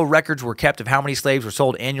 Also, while no records were kept of how many slaves were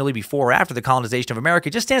sold annually before or after the colonization of America,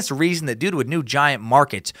 it just stands to reason that due to a new giant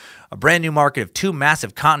market, a brand new market of 2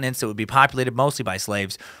 massive continents that would be populated mostly by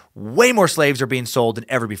slaves, way more slaves are being sold than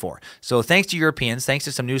ever before. So thanks to Europeans, thanks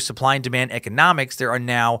to some new supply and demand economics, there are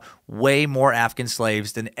now way more African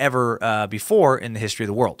slaves than ever before in the history of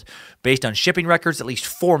the world. Based on shipping records, at least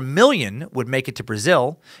 4 million would make it to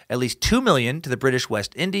Brazil, at least 2 million to the British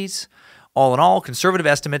West Indies. All in all, conservative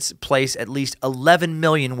estimates place at least 11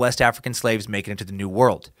 million West African slaves making it to the New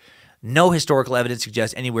World. No historical evidence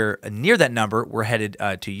suggests anywhere near that number were headed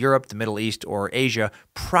to Europe, the Middle East, or Asia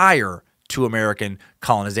prior to American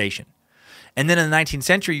colonization. And then in the 19th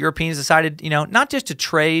century, Europeans decided, not just to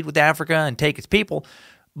trade with Africa and take its people,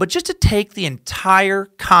 but just to take the entire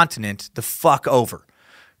continent the fuck over,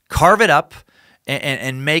 carve it up,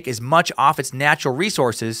 and make as much off its natural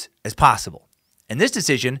resources as possible. And this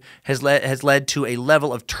decision has led to a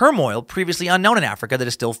level of turmoil previously unknown in Africa that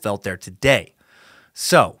is still felt there today.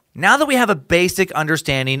 So, now that we have a basic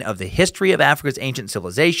understanding of the history of Africa's ancient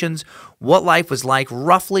civilizations, what life was like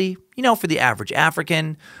roughly, for the average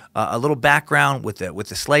African, a little background with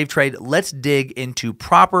the slave trade, let's dig into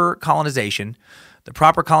proper colonization, the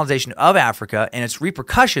proper colonization of Africa and its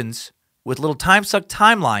repercussions with a little Timesuck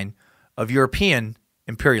timeline of European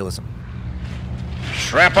imperialism.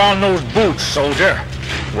 Strap on those boots, soldier.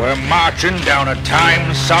 We're marching down a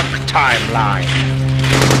Timesuck timeline.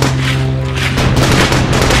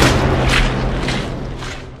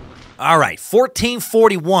 All right,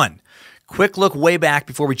 1441. Quick look way back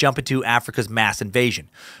before we jump into Africa's mass invasion.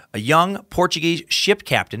 A young Portuguese ship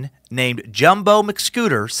captain named Jumbo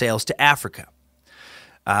McScooter sails to Africa.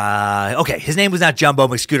 Okay, his name was not Jumbo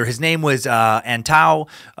McScooter. His name was Antão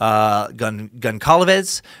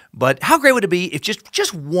Gonçalves. But how great would it be if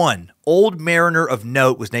just one old mariner of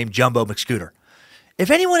note was named Jumbo McScooter?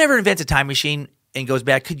 If anyone ever invents a time machine and goes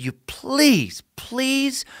back, could you please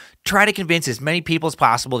try to convince as many people as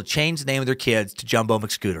possible to change the name of their kids to Jumbo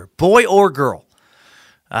McScooter, boy or girl?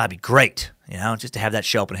 That'd be great, just to have that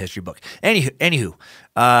show up in a history book. Anywho,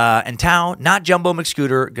 Antão, not Jumbo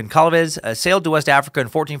McScooter, Gonçalves sailed to West Africa in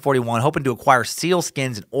 1441, hoping to acquire seal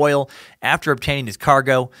skins and oil. After obtaining his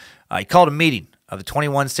cargo, he called a meeting of the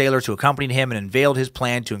 21 sailors who accompanied him and unveiled his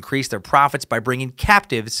plan to increase their profits by bringing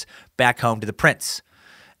captives back home to the prince.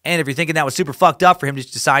 And if you're thinking that was super fucked up for him to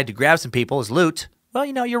just decide to grab some people as loot, well,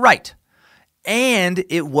 you're right. And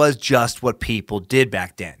it was just what people did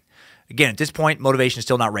back then. Again, at this point, motivation is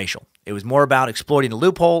still not racial. It was more about exploiting the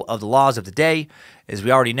loophole of the laws of the day. As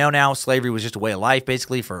we already know now, slavery was just a way of life,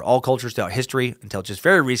 basically, for all cultures throughout history until just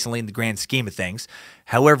very recently in the grand scheme of things.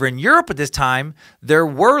 However, in Europe at this time, there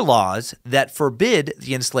were laws that forbid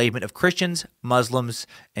the enslavement of Christians, Muslims,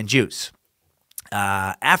 and Jews.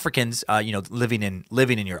 Africans, living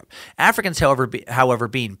in Europe. Africans, however,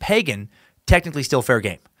 being pagan, technically still fair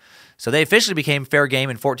game. So they officially became fair game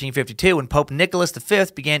in 1452 when Pope Nicholas V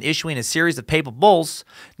began issuing a series of papal bulls,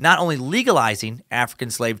 not only legalizing African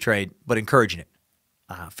slave trade, but encouraging it.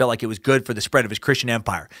 Felt like it was good for the spread of his Christian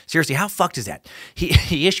empire. Seriously, how fucked is that?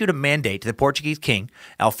 He issued a mandate to the Portuguese king,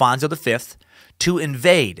 Alfonso V, to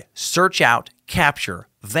invade, search out, capture,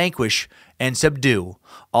 vanquish, and subdue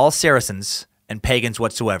all Saracens and pagans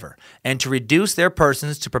whatsoever, and to reduce their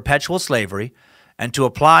persons to perpetual slavery, and to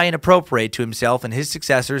apply and appropriate to himself and his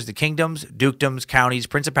successors the kingdoms, dukedoms, counties,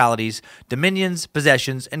 principalities, dominions,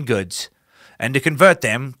 possessions, and goods, and to convert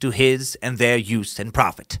them to his and their use and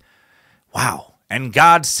profit. Wow. And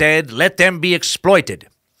God said, let them be exploited.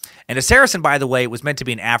 And a Saracen, by the way, was meant to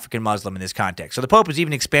be an African Muslim in this context. So the Pope has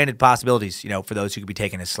even expanded possibilities, for those who could be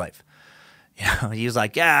taken as slave. He was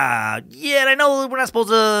like, I know we're not supposed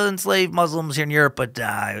to enslave Muslims here in Europe, but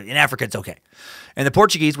in Africa it's okay. And the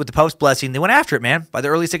Portuguese, with the Pope's blessing, they went after it, man. By the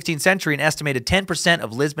early 16th century, an estimated 10%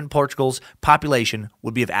 of Lisbon, Portugal's population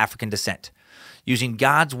would be of African descent, using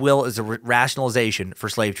God's will as a rationalization for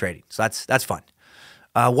slave trading. So that's fun.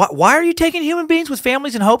 Why are you taking human beings with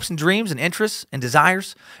families and hopes and dreams and interests and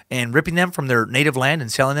desires and ripping them from their native land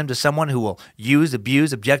and selling them to someone who will use,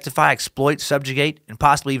 abuse, objectify, exploit, subjugate, and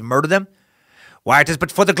possibly even murder them? Why, it is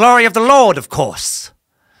but for the glory of the Lord, of course.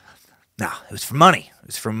 No, it was for money. It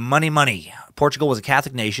was for money. Portugal was a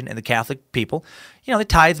Catholic nation, and the Catholic people, they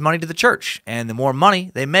tithed money to the church. And the more money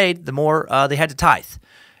they made, the more they had to tithe.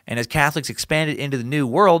 And as Catholics expanded into the New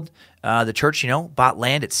World, the church, bought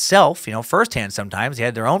land itself, firsthand sometimes. They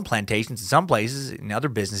had their own plantations in some places, in other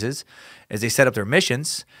businesses, as they set up their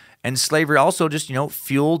missions. And slavery also just,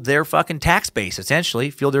 fueled their fucking tax base, essentially,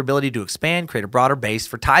 fueled their ability to expand, create a broader base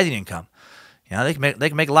for tithing income. They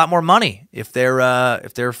can make a lot more money if their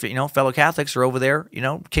fellow Catholics are over there,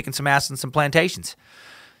 kicking some ass in some plantations.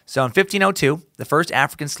 So in 1502, the first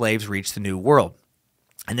African slaves reached the New World.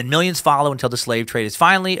 And then millions follow until the slave trade is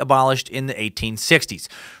finally abolished in the 1860s.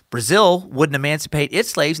 Brazil wouldn't emancipate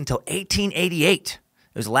its slaves until 1888.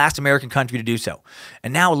 It was the last American country to do so.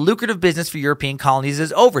 And now a lucrative business for European colonies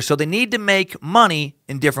is over, so they need to make money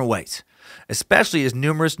in different ways, especially as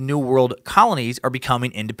numerous New World colonies are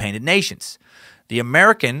becoming independent nations. The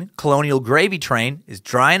American colonial gravy train is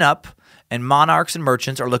drying up, and monarchs and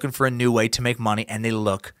merchants are looking for a new way to make money, and they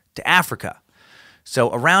look to Africa. So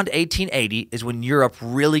around 1880 is when Europe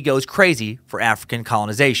really goes crazy for African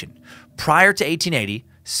colonization. Prior to 1880,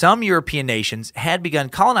 some European nations had begun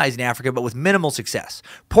colonizing Africa, but with minimal success.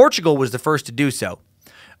 Portugal was the first to do so.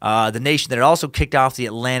 The nation that had also kicked off the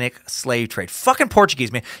Atlantic slave trade. Fucking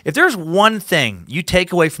Portuguese, man. If there's one thing you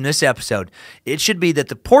take away from this episode, it should be that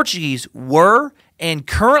the Portuguese were and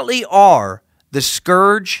currently are the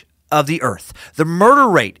scourge of the earth. The murder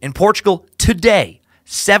rate in Portugal today,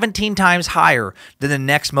 17 times higher than the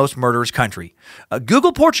next most murderous country.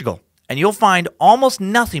 Google Portugal, and you'll find almost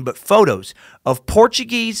nothing but photos of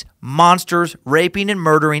Portuguese monsters raping and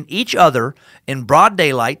murdering each other in broad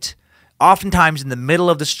daylight, oftentimes in the middle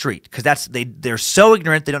of the street, because they're so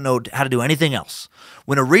ignorant they don't know how to do anything else.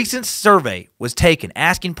 When a recent survey was taken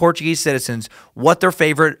asking Portuguese citizens what their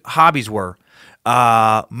favorite hobbies were,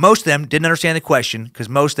 Most of them didn't understand the question because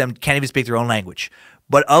most of them can't even speak their own language.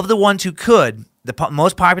 But of the ones who could, the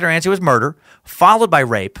most popular answer was murder, followed by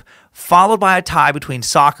rape, followed by a tie between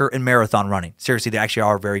soccer and marathon running. Seriously, they actually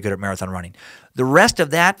are very good at marathon running. The rest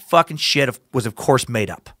of that fucking shit was, of course, made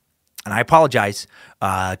up. And I apologize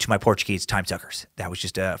to my Portuguese timesuckers. That was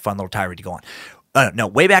just a fun little tirade to go on. No,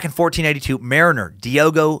 way back in 1482, mariner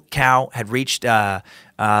Diogo Cao had reached the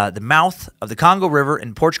mouth of the Congo River,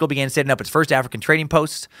 and Portugal began setting up its first African trading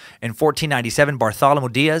posts. In 1497, Bartholomew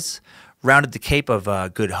Diaz rounded the Cape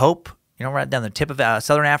of Good Hope, right down the tip of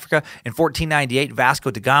southern Africa. In 1498,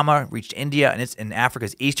 Vasco da Gama reached India and it's in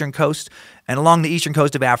Africa's eastern coast. And along the eastern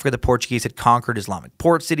coast of Africa, the Portuguese had conquered Islamic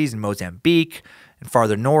port cities in Mozambique, and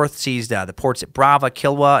farther north seized the ports at Brava,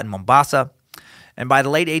 Kilwa, and Mombasa. And by the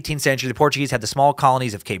late 18th century, the Portuguese had the small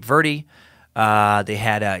colonies of Cape Verde. They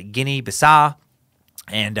had Guinea-Bissau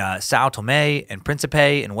and Sao Tome and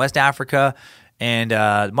Principe in West Africa, and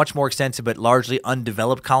much more extensive but largely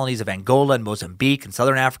undeveloped colonies of Angola and Mozambique and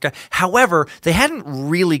southern Africa. However, they hadn't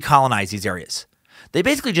really colonized these areas. They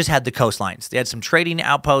basically just had the coastlines. They had some trading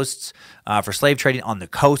outposts for slave trading on the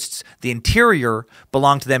coasts. The interior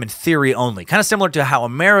belonged to them in theory only, kind of similar to how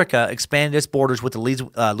America expanded its borders with the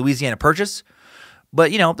Louisiana Purchase. But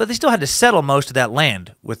they still had to settle most of that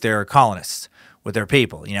land with their colonists, with their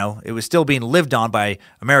people. It was still being lived on by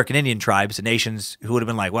American Indian tribes and nations who would have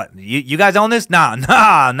been like, what, you guys own this?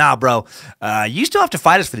 Nah, bro. You still have to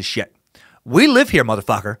fight us for this shit. We live here,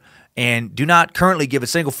 motherfucker, and do not currently give a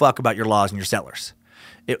single fuck about your laws and your settlers.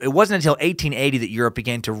 It wasn't until 1880 that Europe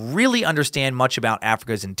began to really understand much about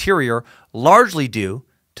Africa's interior, largely due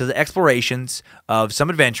to the explorations of some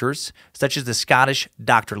adventurers, such as the Scottish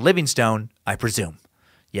Dr. Livingstone, I presume.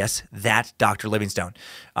 Yes, that Dr. Livingstone.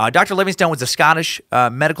 Dr. Livingstone was a Scottish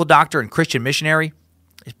medical doctor and Christian missionary.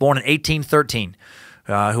 He was born in 1813,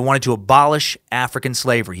 who wanted to abolish African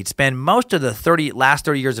slavery. He'd spend most of the last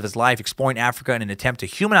 30 years of his life exploring Africa in an attempt to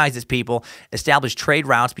humanize its people, establish trade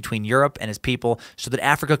routes between Europe and its people so that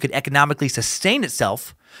Africa could economically sustain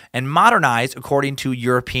itself and modernize according to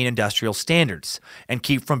European industrial standards and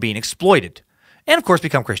keep from being exploited. And, of course,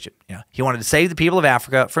 become Christian. He wanted to save the people of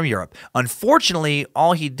Africa from Europe. Unfortunately,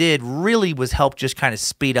 all he did really was help just kind of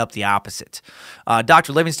speed up the opposite.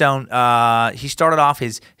 Dr. Livingstone, he started off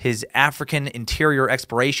his African interior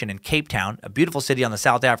exploration in Cape Town, a beautiful city on the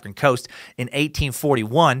South African coast, in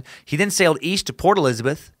 1841. He then sailed east to Port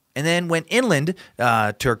Elizabeth and then went inland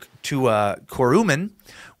to Kuruman,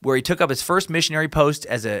 where he took up his first missionary post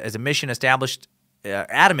as a mission established in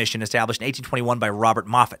 1821 by Robert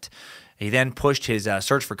Moffat. He then pushed his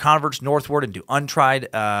search for converts northward into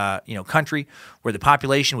untried, country where the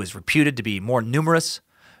population was reputed to be more numerous,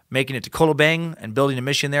 making it to Kolobeng and building a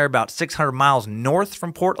mission there about 600 miles north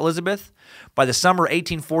from Port Elizabeth. By the summer of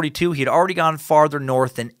 1842, he had already gone farther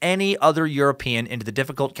north than any other European into the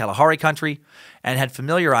difficult Kalahari country and had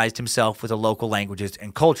familiarized himself with the local languages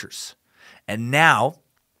and cultures. And now,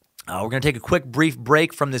 we're going to take a quick brief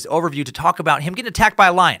break from this overview to talk about him getting attacked by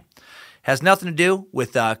a lion. Has nothing to do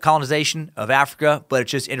with colonization of Africa, but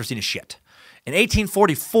it's just interesting as shit. In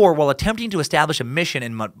 1844, while attempting to establish a mission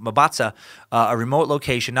in Mombasa, a remote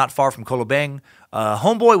location not far from Kolobeng,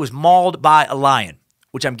 homeboy was mauled by a lion,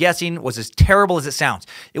 which I'm guessing was as terrible as it sounds.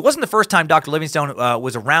 It wasn't the first time Dr. Livingstone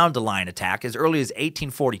was around a lion attack. As early as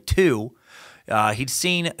 1842, he'd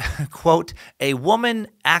seen, quote, a woman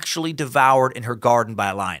actually devoured in her garden by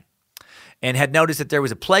a lion, and had noticed that there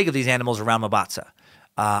was a plague of these animals around Mombasa.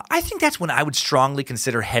 I think that's when I would strongly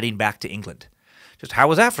consider heading back to England. Just, how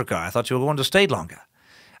was Africa? I thought you were going to stay longer.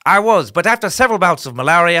 I was, but after several bouts of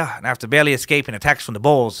malaria, and after barely escaping attacks from the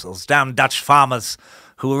Boers, those damn Dutch farmers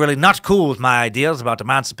who were really not cool with my ideas about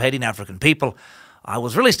emancipating African people, I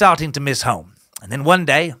was really starting to miss home. And then one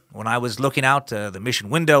day, when I was looking out the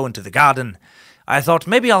mission window into the garden, I thought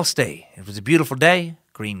maybe I'll stay. It was a beautiful day,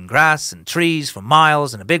 green grass and trees for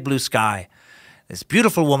miles and a big blue sky. This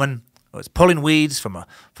beautiful woman was pulling weeds from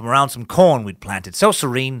around some corn we'd planted, so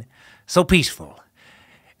serene, so peaceful.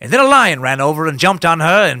 And then a lion ran over and jumped on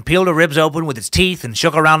her and peeled her ribs open with its teeth and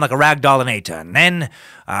shook around like a rag doll and ate her. And then,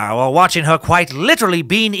 while watching her quite literally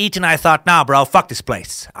being eaten, I thought, nah, bro, fuck this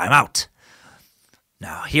place. I'm out.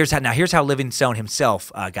 Now, here's how Livingstone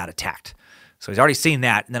himself got attacked. So he's already seen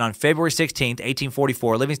that. And then on February 16th,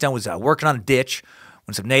 1844, Livingstone was working on a ditch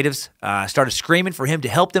when some natives started screaming for him to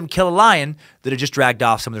help them kill a lion that had just dragged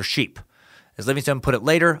off some of their sheep. As Livingstone put it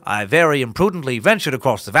later, I very imprudently ventured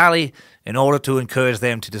across the valley in order to encourage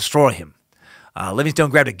them to destroy him. Livingstone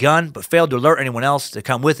grabbed a gun, but failed to alert anyone else to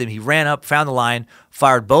come with him. He ran up, found the lion,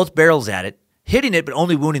 fired both barrels at it, hitting it but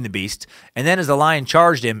only wounding the beast. And then as the lion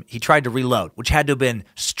charged him, he tried to reload, which had to have been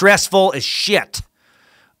stressful as shit.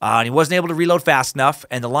 And he wasn't able to reload fast enough,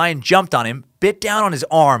 and the lion jumped on him, bit down on his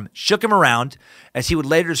arm, shook him around, as he would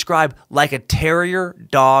later describe, like a terrier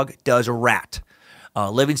dog does a rat.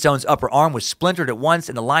 Livingstone's upper arm was splintered at once,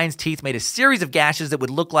 and the lion's teeth made a series of gashes that would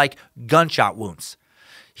look like gunshot wounds.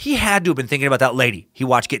 He had to have been thinking about that lady he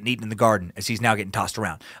watched getting eaten in the garden as he's now getting tossed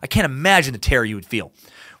around. I can't imagine the terror you would feel.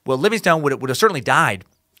 Well, Livingstone would have certainly died,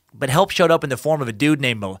 but help showed up in the form of a dude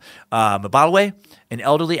named Mbalwe, an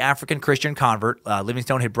elderly African Christian convert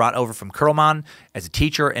Livingstone had brought over from Kurleman as a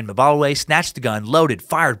teacher, and Mbalwe snatched the gun, loaded,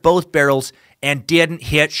 fired both barrels, and didn't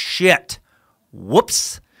hit shit.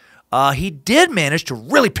 Whoops. He did manage to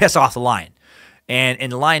really piss off the lion.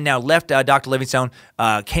 And the lion now left Dr. Livingstone,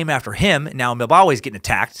 came after him. Now Mbalwe's getting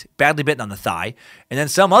attacked, badly bitten on the thigh. And then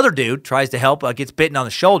some other dude tries to help, gets bitten on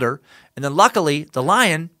the shoulder. And then luckily, the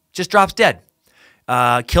lion just drops dead.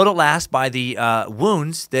 Killed at last by the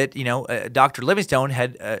wounds that, Dr. Livingstone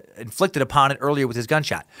had inflicted upon it earlier with his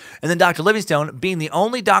gunshot. And then Dr. Livingstone, being the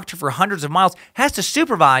only doctor for hundreds of miles, has to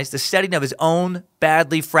supervise the setting of his own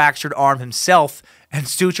badly fractured arm himself and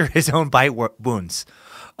suture his own bite wounds.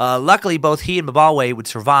 Luckily, both he and Mbalwe would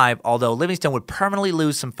survive, although Livingstone would permanently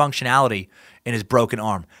lose some functionality in his broken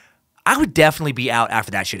arm. I would definitely be out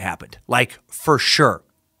after that shit happened. Like, for sure.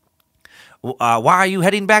 Why are you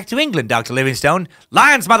heading back to England, Dr. Livingstone?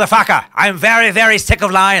 Lions, motherfucker! I'm very, very sick of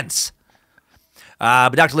lions.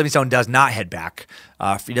 But Dr. Livingstone does not head back.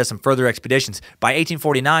 He does some further expeditions. By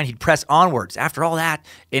 1849, he'd press onwards, after all that,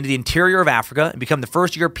 into the interior of Africa and become the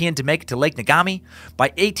first European to make it to Lake Ngami. By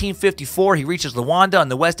 1854, he reaches Luanda on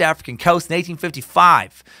the West African coast. In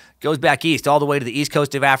 1855, goes back east all the way to the east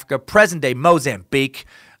coast of Africa, present-day Mozambique.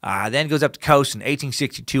 Then goes up the coast in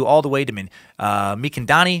 1862 all the way to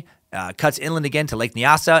Mikindani. Cuts inland again to Lake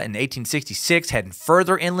Nyasa in 1866, heading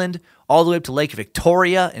further inland all the way up to Lake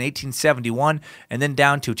Victoria in 1871, and then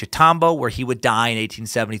down to Chitambo, where he would die in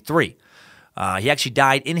 1873. He actually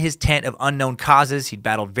died in his tent of unknown causes. He'd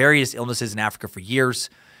battled various illnesses in Africa for years,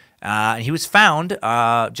 and he was found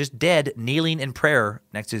just dead, kneeling in prayer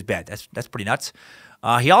next to his bed. That's pretty nuts.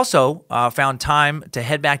 He also found time to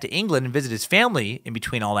head back to England and visit his family in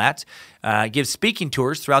between all that, give speaking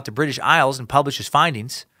tours throughout the British Isles, and publish his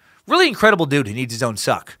findings. Really incredible dude who needs his own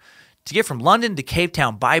suck. To get from London to Cape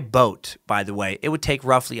Town by boat, by the way, it would take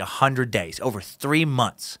roughly 100 days, over 3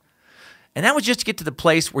 months. And that was just to get to the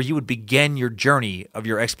place where you would begin your journey of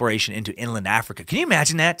your exploration into inland Africa. Can you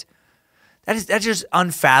imagine that? That's just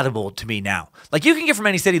unfathomable to me now. Like, you can get from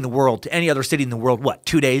any city in the world to any other city in the world,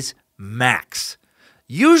 2 days? Max.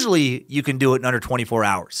 Usually, you can do it in under 24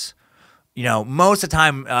 hours. Most of the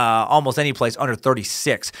time, almost any place under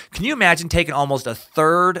 36. Can you imagine taking almost a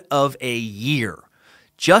third of a year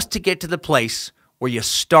just to get to the place where you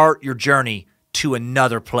start your journey to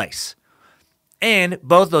another place? And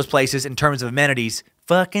both those places, in terms of amenities,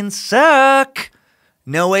 fucking suck.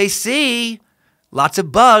 No AC, lots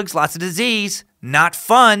of bugs, lots of disease, not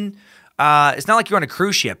fun. It's not like you're on a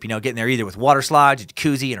cruise ship, getting there either with water slides,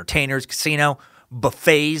 jacuzzi, entertainers, casino,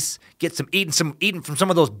 buffets, eating from some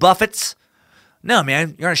of those buffets. No,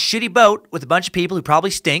 man, you're on a shitty boat with a bunch of people who probably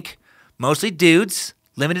stink, mostly dudes,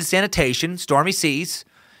 limited sanitation, stormy seas.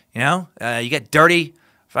 You get dirty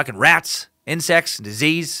fucking rats, insects, and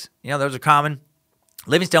disease. Those are common.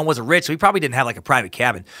 Livingstone wasn't rich, so he probably didn't have like a private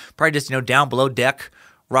cabin. Probably just, down below deck,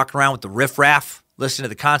 rocking around with the riffraff, listening to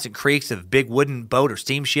the constant creaks of a big wooden boat or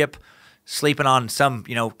steamship, sleeping on some,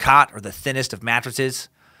 cot or the thinnest of mattresses.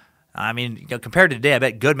 I mean, compared to today, I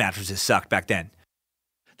bet good mattresses sucked back then.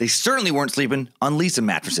 They certainly weren't sleeping on Lisa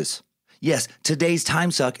mattresses. Yes, today's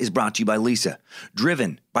Timesuck is brought to you by Lisa.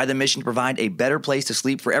 Driven by the mission to provide a better place to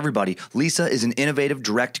sleep for everybody, Lisa is an innovative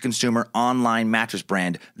direct-to-consumer online mattress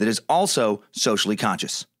brand that is also socially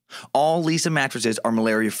conscious. All Lisa mattresses are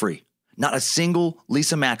malaria-free. Not a single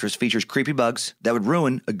Lisa mattress features creepy bugs that would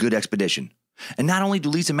ruin a good expedition. And not only do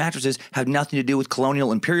Lisa mattresses have nothing to do with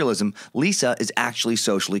colonial imperialism, Lisa is actually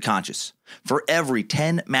socially conscious. For every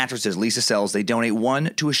 10 mattresses Lisa sells, they donate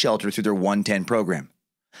one to a shelter through their 110 program.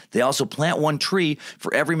 They also plant one tree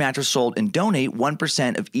for every mattress sold and donate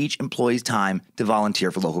 1% of each employee's time to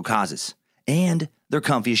volunteer for local causes. And they're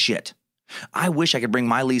comfy as shit. I wish I could bring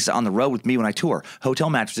my Lisa on the road with me when I tour.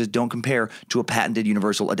 Hotel mattresses don't compare to a patented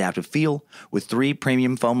universal adaptive feel with 3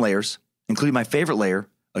 premium foam layers, including my favorite layer,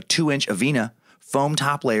 a 2-inch Avena foam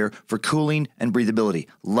top layer for cooling and breathability.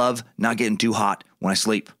 Love not getting too hot when I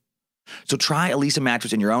sleep. So try a Lisa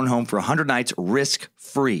mattress in your own home for 100 nights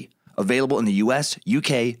risk-free. Available in the US,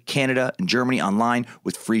 UK, Canada, and Germany online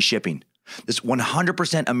with free shipping. This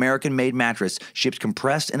 100% American-made mattress ships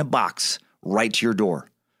compressed in a box right to your door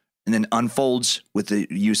and then unfolds with the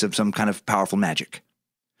use of some kind of powerful magic.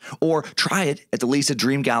 Or try it at the Lisa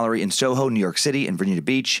Dream Gallery in Soho, New York City, and Virginia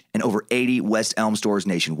Beach, and over 80 West Elm stores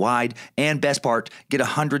nationwide. And best part, get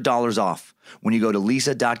 $100 off when you go to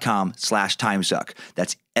lisa.com/timesuck.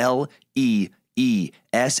 That's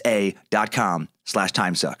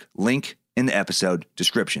LEESA.com/timesuck. Link in the episode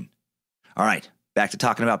description. All right, back to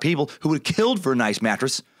talking about people who would have killed for a nice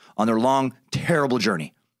mattress on their long, terrible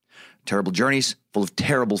journey. Terrible journeys full of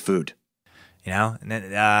terrible food. And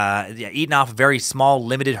then eating off a very small,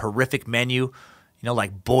 limited, horrific menu,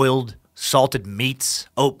 like boiled, salted meats,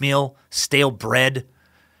 oatmeal, stale bread.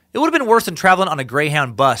 It would have been worse than traveling on a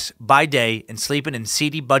Greyhound bus by day and sleeping in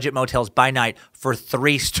seedy budget motels by night for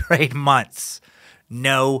 3 straight months.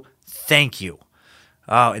 No, thank you.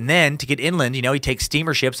 And then to get inland, he'd take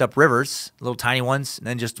steamer ships up rivers, little tiny ones, and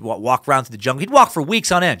then just walk around through the jungle. He'd walk for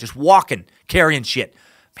weeks on end, just walking, carrying shit.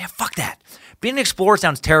 Man, fuck that. Being an explorer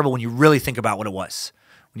sounds terrible when you really think about what it was.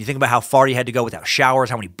 When you think about how far you had to go without showers,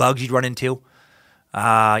 how many bugs you'd run into.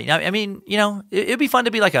 It'd be fun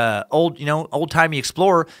to be like a old-timey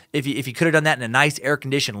explorer if you could have done that in a nice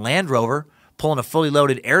air-conditioned Land Rover, pulling a fully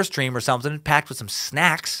loaded Airstream or something, packed with some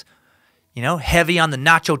snacks. Heavy on the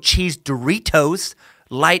nacho cheese Doritos,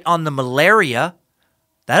 light on the malaria.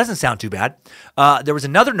 That doesn't sound too bad. There was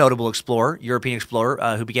another notable explorer, European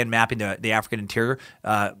explorer, who began mapping the African interior.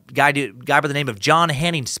 Guy by the name of John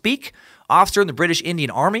Hanning Speke, officer in the British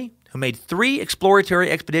Indian Army, who made 3 exploratory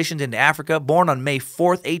expeditions into Africa, born on May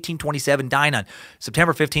 4th, 1827, dying on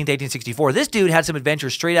September 15th, 1864. This dude had some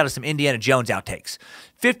adventures straight out of some Indiana Jones outtakes.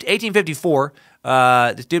 1854,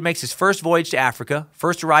 this dude makes his first voyage to Africa,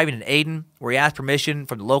 first arriving in Aden, where he asked permission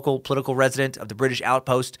from the local political resident of the British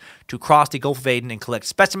outpost to cross the Gulf of Aden and collect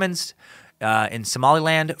specimens in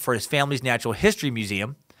Somaliland for his family's natural history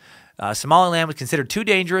museum. Somaliland was considered too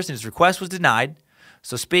dangerous, and his request was denied.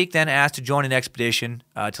 So Speke then asked to join an expedition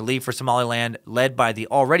to leave for Somaliland, led by the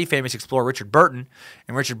already famous explorer Richard Burton.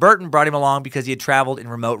 And Richard Burton brought him along because he had traveled in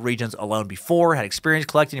remote regions alone before, had experience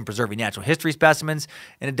collecting and preserving natural history specimens,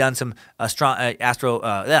 and had done some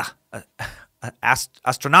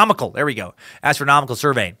astronomical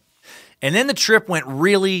surveying. And then the trip went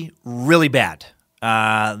really, really bad.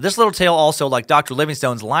 This little tale also, like Dr.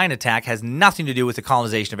 Livingstone's lion attack, has nothing to do with the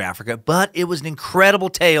colonization of Africa, but it was an incredible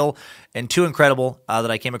tale, and too incredible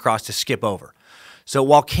that I came across to skip over. So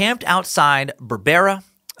while camped outside Berbera,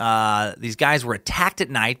 these guys were attacked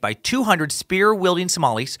at night by 200 spear-wielding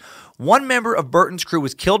Somalis. One member of Burton's crew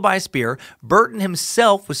was killed by a spear. Burton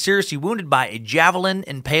himself was seriously wounded by a javelin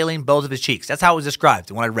impaling both of his cheeks. That's how it was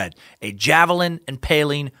described in what I read. A javelin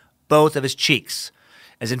impaling both of his cheeks.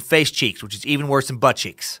 As in face cheeks, which is even worse than butt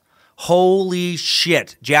cheeks. Holy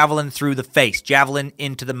shit. Javelin through the face. Javelin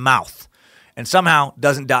into the mouth. And somehow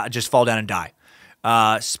doesn't die, just fall down and die.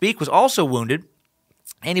 Speke was also wounded,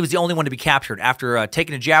 and he was the only one to be captured. After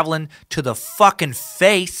taking a javelin to the fucking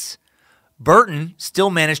face, Burton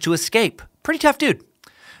still managed to escape. Pretty tough dude.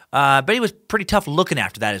 But he was pretty tough looking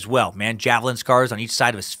after that as well, man. Javelin scars on each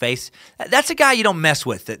side of his face. That's a guy you don't mess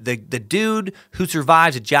with. The dude who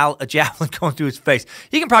survives a javelin going through his face.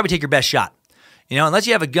 He can probably take your best shot. Unless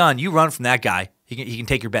you have a gun, you run from that guy. He can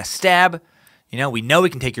take your best stab. We know he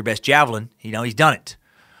can take your best javelin. He's done it.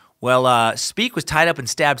 Well, Speke was tied up and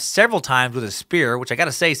stabbed several times with a spear, which I got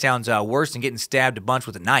to say sounds worse than getting stabbed a bunch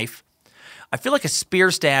with a knife. I feel like a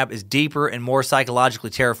spear stab is deeper and more psychologically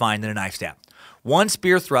terrifying than a knife stab. One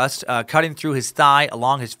spear thrust cutting through his thigh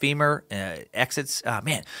along his femur exits.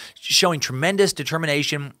 Showing tremendous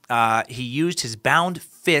determination. He used his bound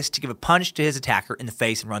fist to give a punch to his attacker in the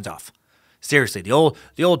face and runs off. Seriously, the old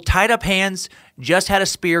tied up hands, just had a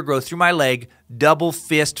spear go through my leg, double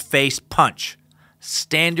fist face punch.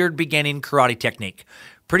 Standard beginning karate technique.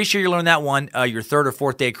 Pretty sure you learned that one your 3rd or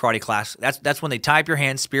 4th day karate class. That's when they tie up your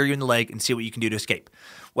hand, spear you in the leg, and see what you can do to escape.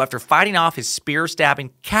 Well, after fighting off his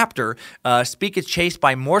spear-stabbing captor, Speke is chased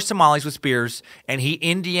by more Somalis with spears, and he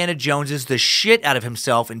Indiana Joneses the shit out of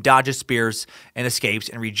himself and dodges spears and escapes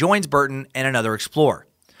and rejoins Burton and another explorer.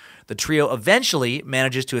 The trio eventually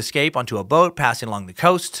manages to escape onto a boat passing along the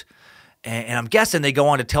coast, and I'm guessing they go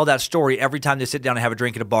on to tell that story every time they sit down and have a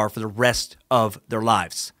drink at a bar for the rest of their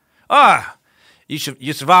lives.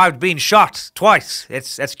 You survived being shot twice.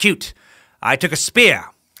 That's cute. I took a spear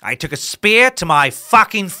to my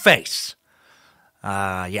fucking face.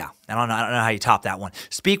 I don't know how you top that one.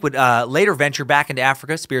 Speke would later venture back into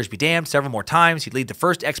Africa, spears be damned, several more times. He'd lead the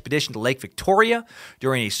first expedition to Lake Victoria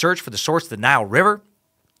during a search for the source of the Nile River.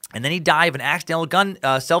 And then he'd die of an accidental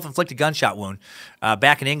self-inflicted gunshot wound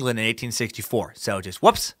back in England in 1864. So just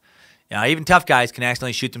whoops. Even tough guys can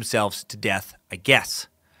accidentally shoot themselves to death, I guess.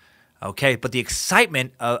 Okay, but the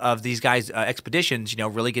excitement of these guys' expeditions,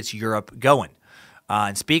 really gets Europe going.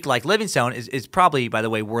 And Speak Like Livingstone is probably, by the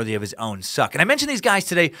way, worthy of his own suck. And I mention these guys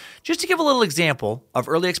today just to give a little example of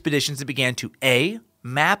early expeditions that began to A,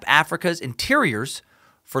 map Africa's interiors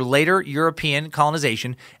for later European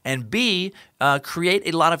colonization, and B, create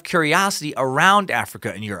a lot of curiosity around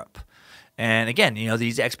Africa and Europe. And again,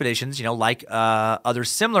 these expeditions, like other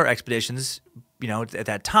similar expeditions, at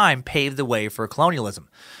that time, paved the way for colonialism.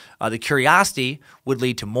 The curiosity would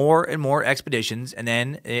lead to more and more expeditions, and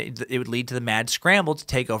then it would lead to the mad scramble to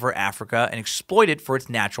take over Africa and exploit it for its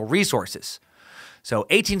natural resources. So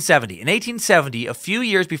 1870. In 1870, a few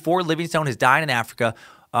years before Livingstone has died in Africa,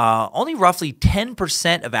 only roughly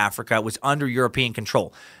 10% of Africa was under European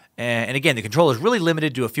control. And again, the control is really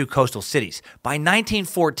limited to a few coastal cities. By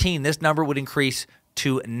 1914, this number would increase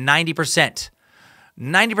to 90%.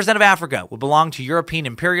 90% of Africa would belong to European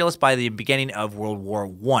imperialists by the beginning of World War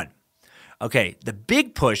I. Okay, the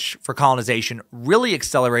big push for colonization really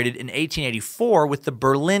accelerated in 1884 with the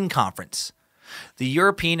Berlin Conference. The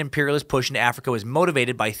European imperialist push into Africa was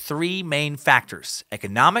motivated by three main factors: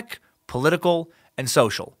 economic, political, and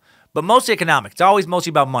social. But mostly economic. It's always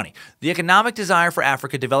mostly about money. The economic desire for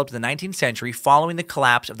Africa developed in the 19th century following the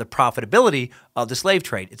collapse of the profitability of the slave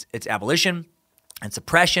trade, its abolition and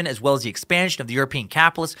suppression, as well as the expansion of the European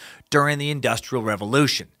capitalists during the Industrial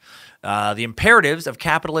Revolution. The imperatives of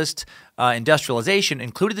capitalist industrialization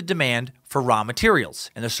included the demand for raw materials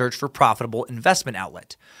and the search for profitable investment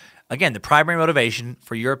outlet. Again, the primary motivation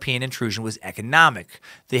for European intrusion was economic.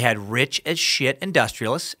 They had rich as shit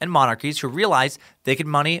industrialists and monarchies who realized they could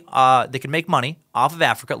make money off of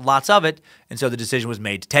Africa, lots of it, and so the decision was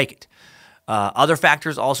made to take it. Other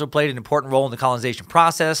factors also played an important role in the colonization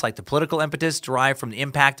process, like the political impetus derived from the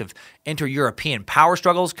impact of inter-European power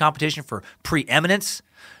struggles, competition for preeminence,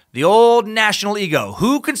 the old national ego.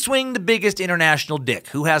 Who can swing the biggest international dick?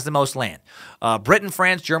 Who has the most land? Britain,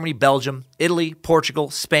 France, Germany, Belgium, Italy, Portugal,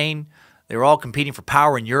 Spain. They were all competing for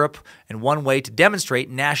power in Europe, and one way to demonstrate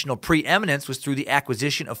national preeminence was through the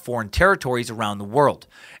acquisition of foreign territories around the world.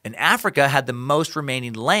 And Africa had the most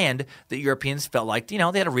remaining land that Europeans felt like, they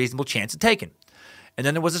had a reasonable chance of taking. And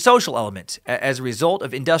then there was a social element. As a result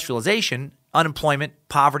of industrialization, unemployment,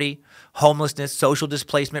 poverty, homelessness, social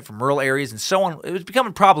displacement from rural areas, and so on, it was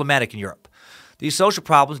becoming problematic in Europe. These social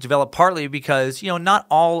problems developed partly because, not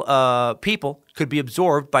all people could be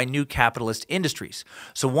absorbed by new capitalist industries.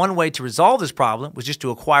 So one way to resolve this problem was just to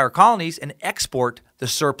acquire colonies and export the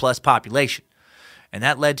surplus population. And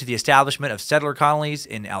that led to the establishment of settler colonies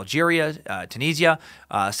in Algeria, Tunisia,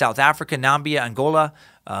 South Africa, Namibia, Angola,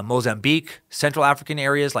 Mozambique, Central African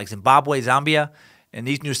areas like Zimbabwe, Zambia. And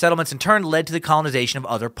these new settlements in turn led to the colonization of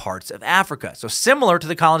other parts of Africa. So similar to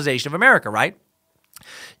the colonization of America, right?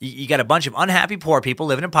 You got a bunch of unhappy poor people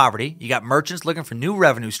living in poverty. You got merchants looking for new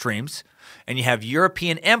revenue streams. And you have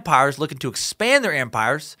European empires looking to expand their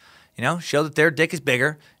empires, show that their dick is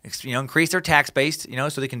bigger, increase their tax base,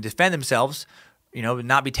 so they can defend themselves,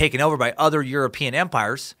 not be taken over by other European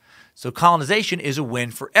empires. So colonization is a win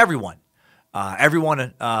for everyone.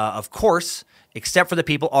 Everyone, of course, except for the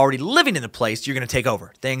people already living in the place you're going to take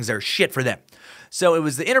over. Things are shit for them. So it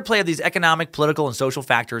was the interplay of these economic, political, and social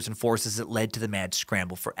factors and forces that led to the mad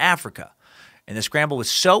scramble for Africa. And the scramble was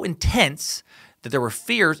so intense that there were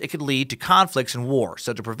fears it could lead to conflicts and war.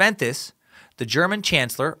 So to prevent this, the German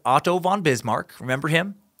Chancellor, Otto von Bismarck, remember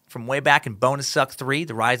him from way back in Bonus Suck 3,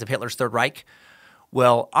 The Rise of Hitler's Third Reich?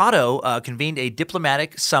 Well, Otto convened a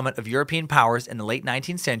diplomatic summit of European powers in the late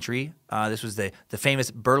 19th century. This was the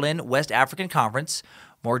famous Berlin West African Conference,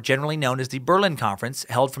 more generally known as the Berlin Conference,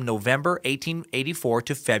 held from November 1884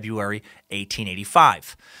 to February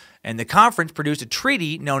 1885. And the conference produced a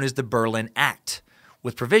treaty known as the Berlin Act,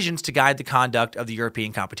 with provisions to guide the conduct of the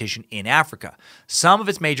European competition in Africa. Some of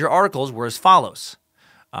its major articles were as follows.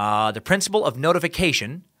 The principle of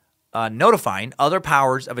notification, notifying other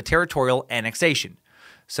powers of a territorial annexation.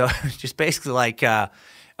 So just basically like,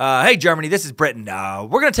 hey, Germany, this is Britain.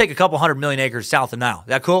 We're going to take a couple 100 million acres south of Nile. Is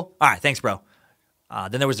that cool? All right, thanks, bro.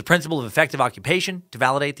 Then there was the principle of effective occupation to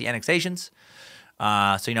validate the annexations.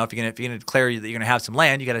 So, if you're going to declare that you're going to have some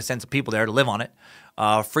land, you got to send some people there to live on it.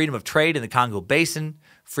 Freedom of trade in the Congo Basin,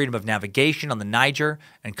 freedom of navigation on the Niger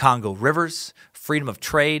and Congo rivers, freedom of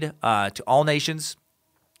trade to all nations,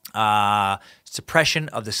 suppression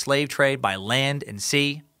of the slave trade by land and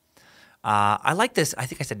sea. I like this. I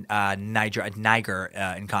think I said Niger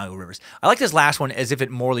and Congo rivers. I like this last one as if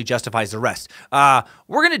it morally justifies the rest. We're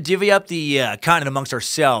going to divvy up the continent amongst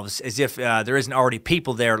ourselves as if there isn't already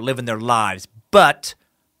people there living their lives. But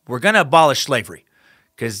we're going to abolish slavery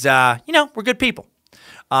because, we're good people.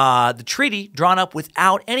 The treaty, drawn up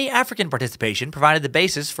without any African participation, provided the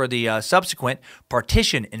basis for the subsequent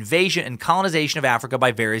partition, invasion, and colonization of Africa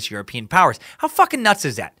by various European powers. How fucking nuts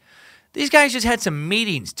is that? These guys just had some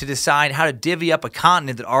meetings to decide how to divvy up a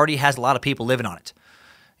continent that already has a lot of people living on it.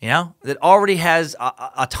 You know, that already has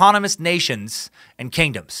autonomous nations and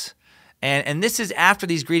kingdoms. And this is after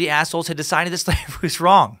these greedy assholes had decided that slavery was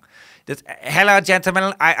wrong. Hello,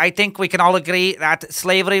 gentlemen. I think we can all agree that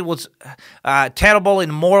slavery was terrible,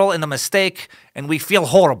 immoral, and a mistake, and we feel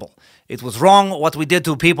horrible. It was wrong what we did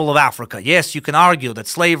to people of Africa. Yes, you can argue that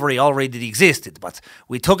slavery already existed, but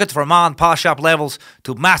we took it from mom and pawn shop levels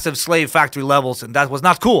to massive slave factory levels, and that was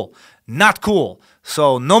not cool. Not cool.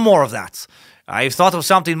 So no more of that. I've thought of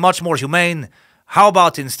something much more humane. How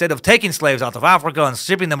about instead of taking slaves out of Africa and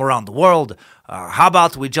shipping them around the world, how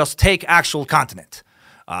about we just take actual continent?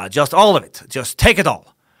 Just all of it. Just take it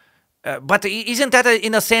all. But isn't that,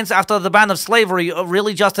 in a sense, after the ban of slavery,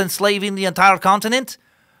 really just enslaving the entire continent?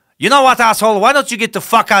 You know what, asshole? Why don't you get the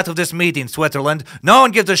fuck out of this meeting, Switzerland? No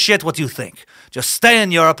one gives a shit what you think. Just stay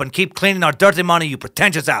in Europe and keep cleaning our dirty money, you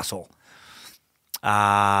pretentious asshole.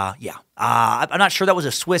 Yeah. I'm not sure that was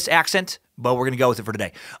a Swiss accent, but we're going to go with it for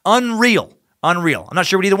today. Unreal. Unreal. I'm not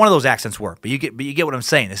sure what either one of those accents were, but you get what I'm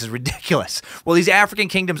saying. This is ridiculous. Well, these African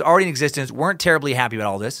kingdoms already in existence weren't terribly happy about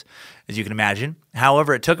all this, as you can imagine.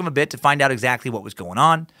 However, it took them a bit to find out exactly what was going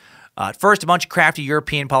on. At first, a bunch of crafty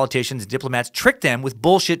European politicians and diplomats tricked them with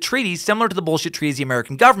bullshit treaties similar to the bullshit treaties the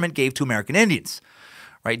American government gave to American Indians.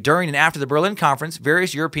 Right? During and after the Berlin Conference,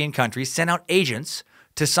 various European countries sent out agents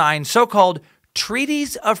to sign so-called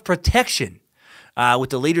treaties of protection with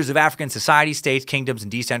the leaders of African societies, states, kingdoms,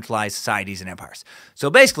 and decentralized societies and empires. So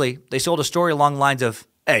basically, they sold a story along the lines of,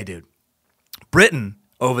 hey, dude, Britain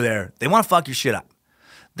over there, they want to fuck your shit up.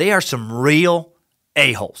 They are some real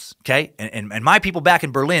a-holes, okay? And my people back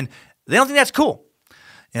in Berlin, they don't think that's cool.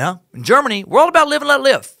 You know, in Germany, we're all about live and let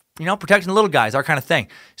live. You know, protecting the little guys, our kind of thing.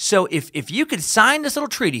 So if you could sign this little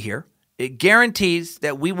treaty here, it guarantees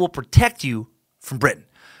that we will protect you from Britain.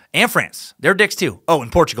 And France. They're dicks too. Oh,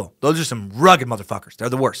 and Portugal. Those are some rugged motherfuckers. They're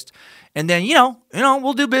the worst. And then, you know,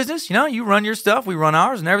 we'll do business. You know, you run your stuff, we run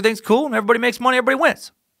ours, and everything's cool, and everybody makes money, everybody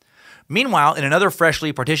wins. Meanwhile, in another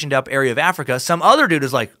freshly partitioned up area of Africa, some other dude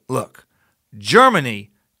is like, look,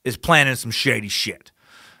 Germany is planning some shady shit.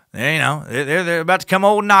 You know, they're about to come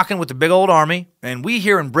old knocking with the big old army, and we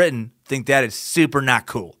here in Britain think that is super not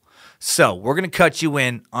cool. So we're going to cut you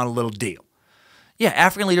in on a little deal. Yeah,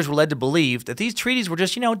 African leaders were led to believe that these treaties were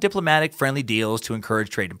just, diplomatic, friendly deals to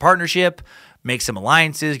encourage trade and partnership, make some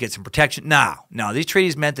alliances, get some protection. No, these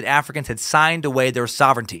treaties meant that Africans had signed away their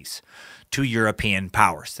sovereignties to European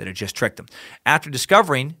powers that had just tricked them. After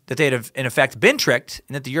discovering that they had, in effect, been tricked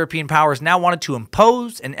and that the European powers now wanted to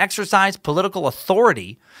impose and exercise political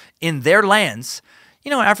authority in their lands,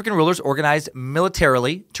 African rulers organized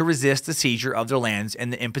militarily to resist the seizure of their lands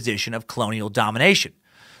and the imposition of colonial domination.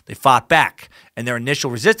 They fought back, and their initial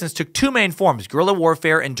resistance took two main forms, guerrilla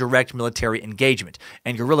warfare and direct military engagement.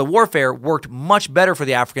 And guerrilla warfare worked much better for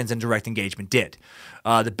the Africans than direct engagement did.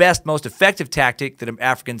 The best, most effective tactic that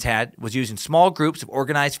Africans had was using small groups of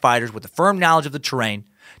organized fighters with a firm knowledge of the terrain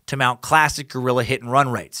to mount classic guerrilla hit-and-run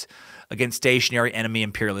raids against stationary enemy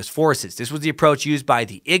imperialist forces. This was the approach used by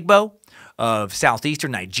the Igbo of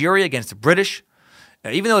southeastern Nigeria against the British.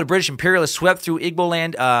 Even though the British imperialists swept through Igbo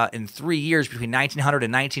land in 3 years between 1900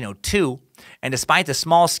 and 1902, and despite the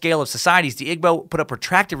small scale of societies, the Igbo put up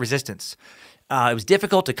protracted resistance. It was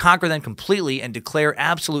difficult to conquer them completely and declare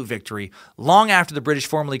absolute victory. Long after the British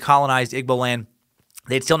formally colonized Igbo land,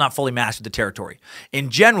 they had still not fully mastered the territory. In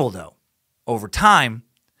general, though, over time,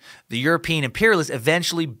 the European imperialists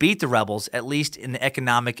eventually beat the rebels, at least in the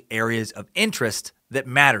economic areas of interest that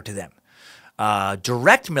matter to them.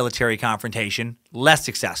 Direct military confrontation, less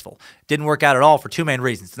successful. Didn't work out at all for two main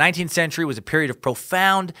reasons. The 19th century was a period of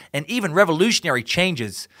profound and even revolutionary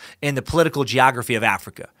changes in the political geography of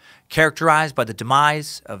Africa, characterized by the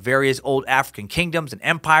demise of various old African kingdoms and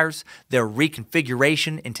empires, their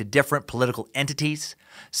reconfiguration into different political entities.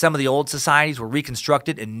 Some of the old societies were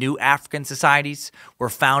reconstructed and new African societies were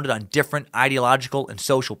founded on different ideological and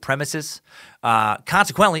social premises.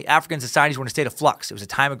 Consequently, African societies were in a state of flux. It was a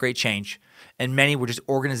time of great change, and many were just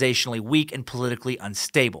organizationally weak and politically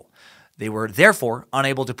unstable. They were therefore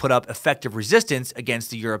unable to put up effective resistance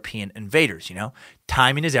against the European invaders.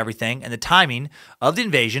 Timing is everything, and the timing of the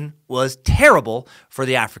invasion was terrible for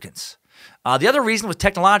the Africans. The other reason was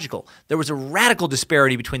technological. There was a radical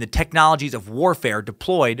disparity between the technologies of warfare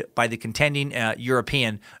deployed by the contending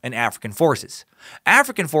European and African forces.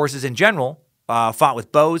 African forces in general fought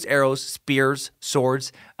with bows, arrows, spears,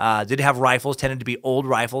 swords. Did have rifles, tended to be old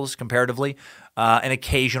rifles comparatively, and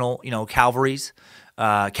occasional, cavalry.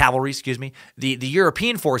 The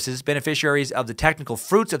European forces, beneficiaries of the technical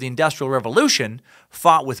fruits of the Industrial Revolution,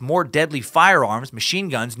 fought with more deadly firearms, machine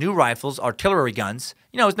guns, new rifles, artillery guns.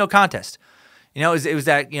 It was no contest. It was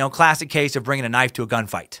that classic case of bringing a knife to a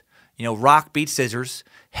gunfight. Rock beats scissors.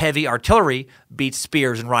 Heavy artillery beats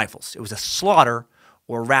spears and rifles. It was a slaughter,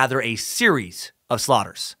 or rather a series of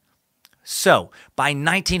slaughters. So, by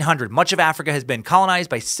 1900, much of Africa has been colonized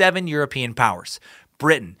by 7 European powers: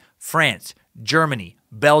 Britain, France, Germany,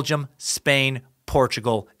 Belgium, Spain,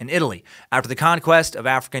 Portugal, and Italy. After the conquest of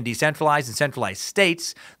African decentralized and centralized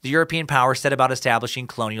states, the European powers set about establishing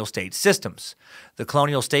colonial state systems. The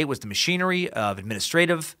colonial state was the machinery of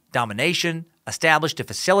administrative domination established to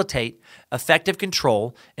facilitate effective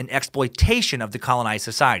control and exploitation of the colonized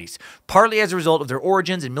societies, partly as a result of their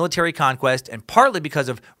origins in military conquest and partly because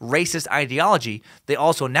of racist ideology they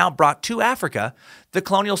also now brought to Africa. The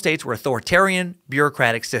colonial states were authoritarian,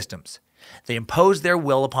 bureaucratic systems. They imposed their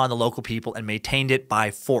will upon the local people and maintained it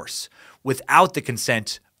by force, without the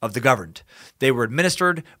consent of the governed. They were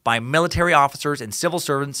administered by military officers and civil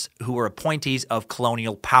servants who were appointees of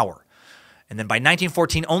colonial power. And then by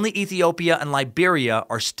 1914, only Ethiopia and Liberia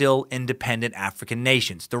are still independent African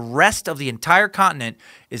nations. The rest of the entire continent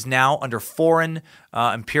is now under foreign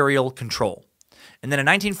imperial control. And then in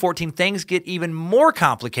 1914, things get even more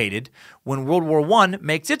complicated when World War I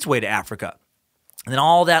makes its way to Africa. And then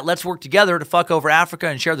all that let's work together to fuck over Africa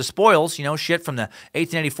and share the spoils, shit from the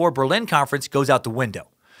 1884 Berlin Conference goes out the window.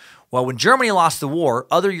 Well, when Germany lost the war,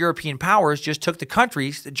 other European powers just took the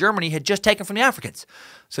countries that Germany had just taken from the Africans.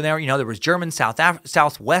 So there, there was German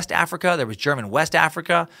Southwest Africa, there was German West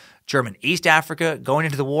Africa, German East Africa going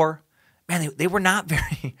into the war. Man, they were not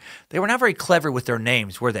very clever with their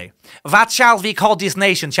names, were they? What shall we call this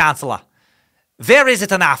nation, Chancellor? Where is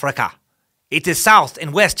it in Africa? It is South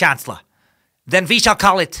and West, Chancellor. Then we shall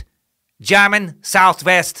call it German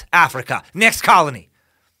Southwest Africa. Next colony.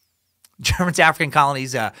 German's African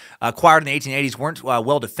colonies acquired in the 1880s weren't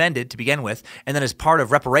well defended to begin with, and then as part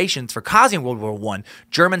of reparations for causing World War I,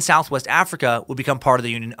 German Southwest Africa would become part of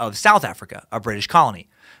the Union of South Africa, a British colony.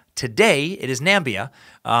 Today, it is Namibia,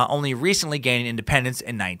 only recently gaining independence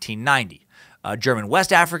in 1990. German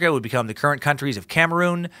West Africa would become the current countries of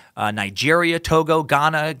Cameroon, Nigeria, Togo,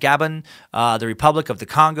 Ghana, Gabon, the Republic of the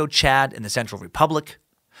Congo, Chad, and the Central Republic.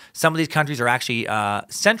 Some of these countries are actually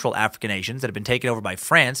Central African nations that have been taken over by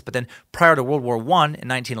France, but then prior to World War I in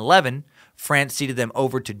 1911, France ceded them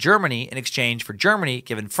over to Germany in exchange for Germany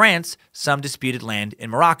giving France some disputed land in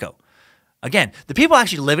Morocco. Again, the people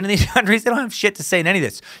actually living in these countries, they don't have shit to say in any of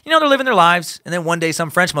this. They're living their lives, and then one day some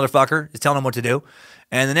French motherfucker is telling them what to do,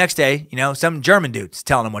 and the next day, some German dude's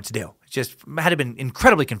telling them what to do. It just had been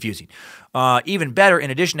incredibly confusing. Even better,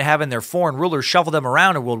 in addition to having their foreign rulers shuffle them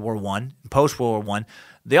around in World War I, post-World War I,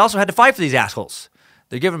 they also had to fight for these assholes.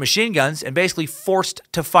 They're given machine guns and basically forced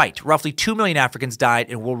to fight. Roughly 2 million Africans died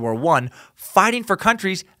in World War I, fighting for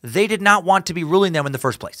countries they did not want to be ruling them in the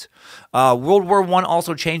first place. World War I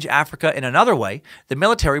also changed Africa in another way. The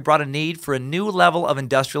military brought a need for a new level of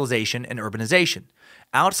industrialization and urbanization.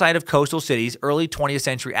 Outside of coastal cities, early 20th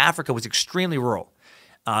century Africa was extremely rural.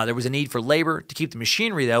 There was a need for labor to keep the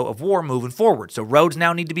machinery, though, of war moving forward. So roads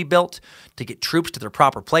now need to be built to get troops to their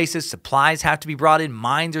proper places. Supplies have to be brought in.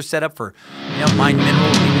 Mines are set up for, mine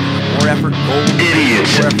minerals, war effort, gold,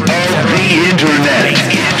 Idiots war of effort, the internet.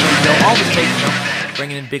 So all this takes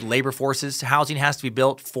bringing in big labor forces. Housing has to be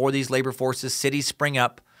built for these labor forces. Cities spring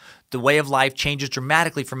up. The way of life changes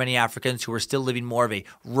dramatically for many Africans who are still living more of a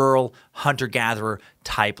rural, hunter-gatherer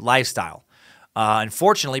type lifestyle.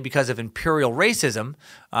 Unfortunately, because of imperial racism,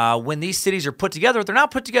 when these cities are put together, they're not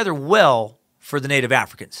put together well for the native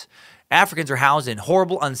Africans. Africans are housed in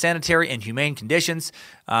horrible, unsanitary, and inhumane conditions.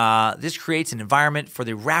 This creates an environment for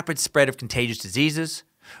the rapid spread of contagious diseases.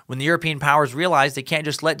 When the European powers realize they can't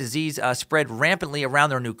just let disease spread rampantly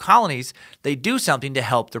around their new colonies, they do something to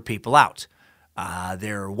help their people out.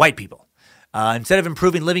 They're white people. Instead of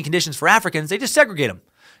improving living conditions for Africans, they just segregate them.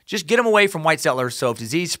 Just get them away from white settlers, so if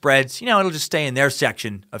disease spreads, it'll just stay in their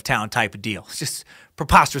section of town type of deal. It's just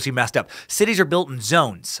preposterously messed up. Cities are built in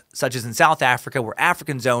zones, such as in South Africa, where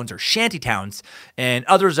African zones are shanty towns, and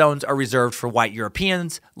other zones are reserved for white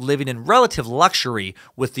Europeans living in relative luxury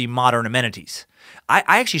with the modern amenities. I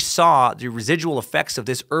actually saw the residual effects of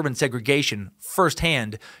this urban segregation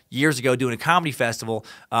firsthand years ago doing a comedy festival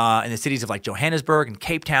in the cities of like Johannesburg and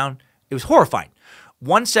Cape Town. It was horrifying.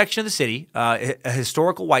 One section of the city, a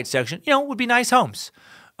historical white section, would be nice homes.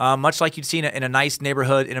 much like you'd see in a nice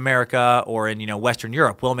neighborhood in America or in, Western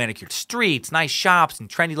Europe. Well-manicured streets, nice shops, and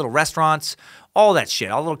trendy little restaurants, all that shit,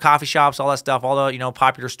 all the little coffee shops, all that stuff, all the,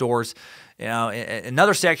 popular stores.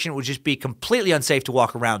 Another section would just be completely unsafe to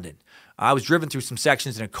walk around in. I was driven through some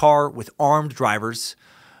sections in a car with armed drivers.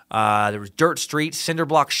 There was dirt streets, cinder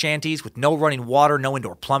block shanties with no running water, no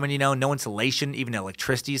indoor plumbing, no insulation, even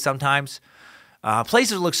electricity sometimes.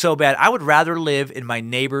 Places look so bad. I would rather live in my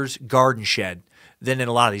neighbor's garden shed than in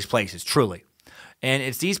a lot of these places, truly. And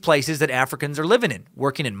it's these places that Africans are living in,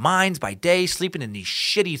 working in mines by day, sleeping in these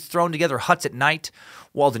shitty thrown-together huts at night,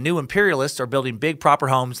 while the new imperialists are building big proper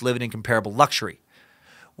homes, living in comparable luxury.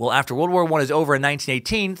 Well, after World War I is over in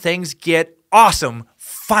 1918, things get awesome,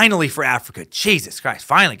 finally, for Africa. Jesus Christ,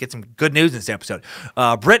 finally, get some good news in this episode.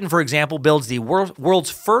 Britain, for example, builds the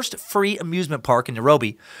world's first free amusement park in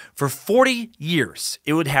Nairobi. For 40 years,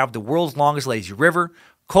 it would have the world's longest lazy river,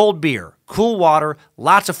 cold beer, cool water,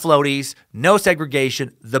 lots of floaties, no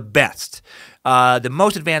segregation, the best. The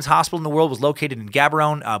most advanced hospital in the world was located in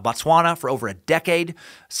Gaborone, Botswana, for over a decade.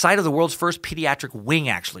 Site of the world's first pediatric wing,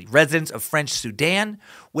 actually. Residents of French Sudan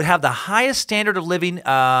would have the highest standard of living, in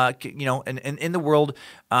the world,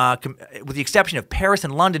 with the exception of Paris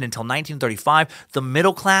and London until 1935. The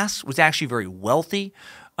middle class was actually very wealthy.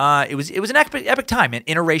 It was an epic time, and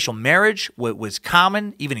interracial marriage was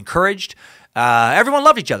common, even encouraged. Everyone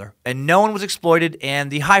loved each other, and no one was exploited,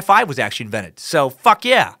 and the high five was actually invented. So, fuck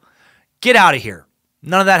yeah. Get out of here.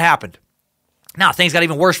 None of that happened. Now, things got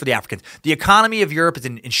even worse for the Africans. The economy of Europe is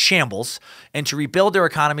in shambles, and to rebuild their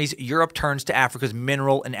economies, Europe turns to Africa's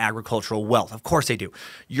mineral and agricultural wealth. Of course they do.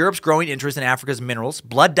 Europe's growing interest in Africa's minerals,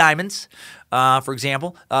 blood diamonds, for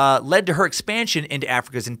example, led to her expansion into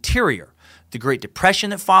Africa's interior. The Great Depression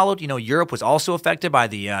that followed, Europe was also affected by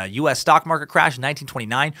the U.S. stock market crash in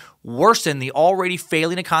 1929, worsened the already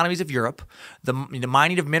failing economies of Europe. The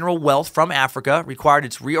mining of mineral wealth from Africa required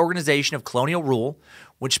its reorganization of colonial rule,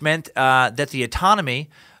 which meant that the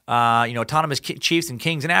autonomous chiefs and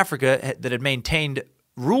kings in Africa that had maintained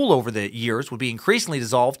rule over the years would be increasingly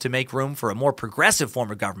dissolved to make room for a more progressive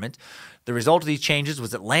form of government. The result of these changes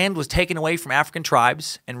was that land was taken away from African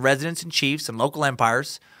tribes and residents and chiefs and local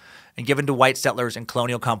empires, and given to white settlers and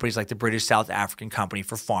colonial companies like the British South African Company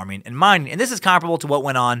for farming and mining. And this is comparable to what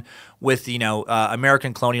went on with,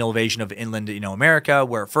 American colonial invasion of inland, America,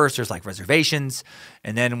 where at first there's like reservations,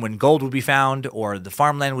 and then when gold would be found or the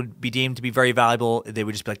farmland would be deemed to be very valuable, they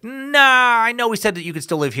would just be like, nah, I know we said that you could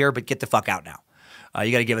still live here, but get the fuck out now.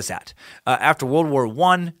 You got to give us that. After World War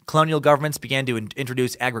I, colonial governments began to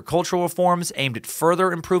introduce agricultural reforms aimed at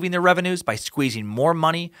further improving their revenues by squeezing more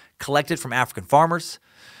money collected from African farmers.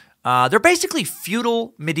 They're basically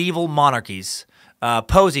feudal medieval monarchies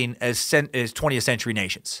posing as 20th century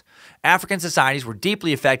nations. African societies were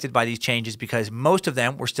deeply affected by these changes because most of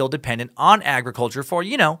them were still dependent on agriculture for,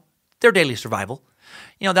 their daily survival.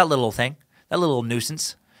 That little thing, that little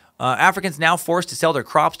nuisance. Africans now forced to sell their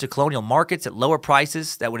crops to colonial markets at lower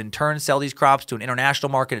prices that would in turn sell these crops to an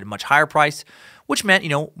international market at a much higher price, which meant,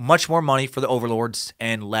 much more money for the overlords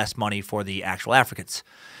and less money for the actual Africans.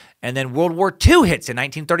 And then World War II hits in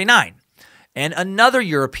 1939, and another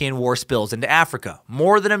European war spills into Africa.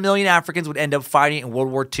 More than 1 million Africans would end up fighting in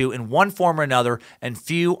World War II in one form or another, and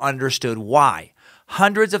few understood why.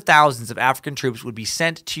 Hundreds of thousands of African troops would be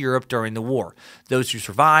sent to Europe during the war. Those who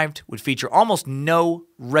survived would feature almost no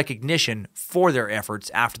recognition for their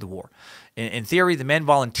efforts after the war. In theory, the men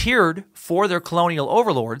volunteered for their colonial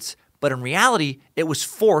overlords, but in reality, it was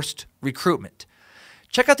forced recruitment.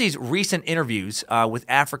 Check out these recent interviews with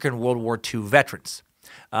African World War II veterans.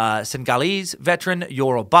 Senegalese veteran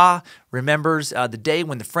Yoruba remembers the day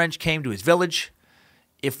when the French came to his village.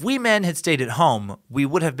 If we men had stayed at home, we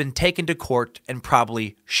would have been taken to court and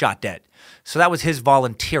probably shot dead. So that was his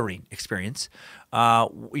volunteering experience.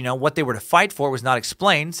 What they were to fight for was not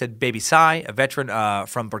explained, said Baby Sai, a veteran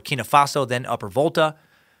from Burkina Faso, then Upper Volta.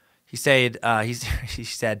 He said, he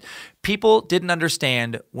said, people didn't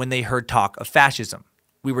understand when they heard talk of fascism.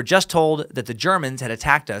 We were just told that the Germans had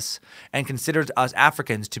attacked us and considered us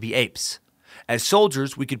Africans to be apes. As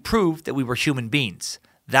soldiers, we could prove that we were human beings.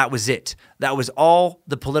 That was it. That was all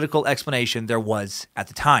the political explanation there was at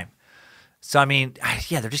the time. So,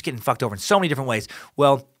 they're just getting fucked over in so many different ways.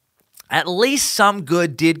 Well, at least some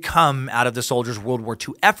good did come out of the soldiers' World War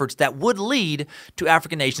II efforts that would lead to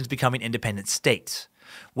African nations becoming independent states.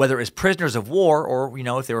 Whether as prisoners of war or,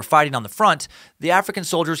 if they were fighting on the front, the African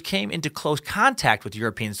soldiers came into close contact with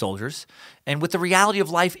European soldiers and with the reality of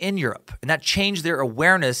life in Europe, and that changed their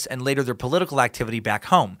awareness and later their political activity back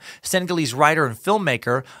home. Senegalese writer and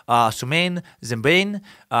filmmaker Soumaine Zembane,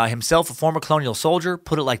 himself a former colonial soldier,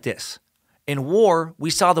 put it like this. In war, we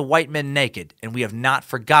saw the white men naked, and we have not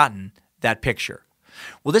forgotten that picture.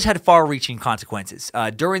 Well, this had far-reaching consequences.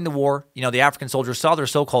 During the war, the African soldiers saw their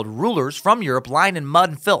so-called rulers from Europe lying in mud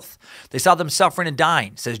and filth. They saw them suffering and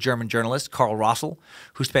dying, says German journalist Karl Rossel,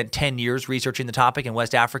 who spent 10 years researching the topic in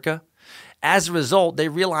West Africa. As a result, they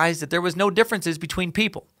realized that there was no differences between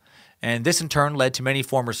people. And this in turn led to many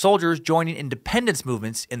former soldiers joining independence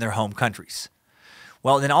movements in their home countries.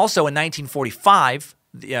 Well, and then also in 1945,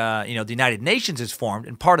 the United Nations is formed,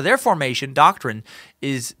 and part of their formation doctrine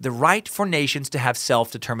is the right for nations to have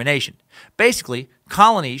self-determination. Basically,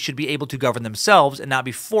 colonies should be able to govern themselves and not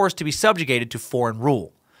be forced to be subjugated to foreign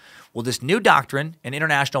rule. Well, this new doctrine and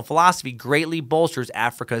international philosophy greatly bolsters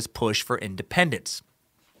Africa's push for independence.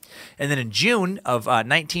 And then in June of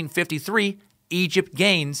 1953, Egypt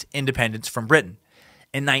gains independence from Britain.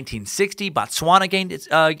 In 1960, Botswana gained its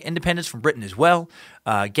independence from Britain as well.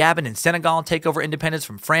 Gabon and Senegal take over independence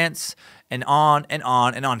from France, and on and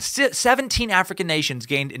on and on. 17 African nations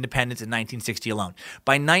gained independence in 1960 alone.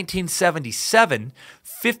 By 1977,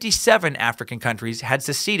 57 African countries had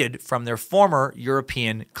seceded from their former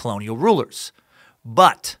European colonial rulers.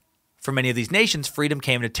 But for many of these nations, freedom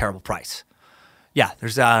came at a terrible price. Yeah,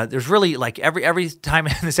 there's really, like, every time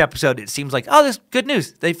in this episode, it seems like, oh, there's good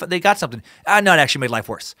news. They got something. No, it actually made life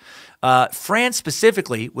worse. France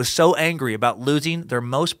specifically was so angry about losing their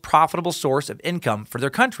most profitable source of income for their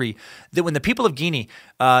country that when the people of Guinea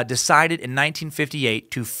decided in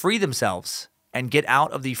 1958 to free themselves and get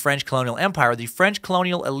out of the French colonial empire, the French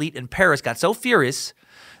colonial elite in Paris got so furious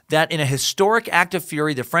that in a historic act of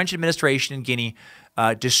fury, the French administration in Guinea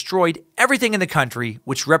destroyed everything in the country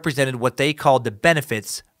which represented what they called the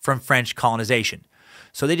benefits from French colonization.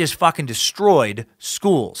 So they just fucking destroyed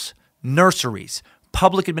schools, nurseries,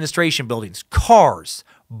 public administration buildings, cars,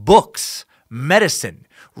 books, medicine,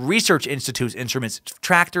 research institutes, instruments,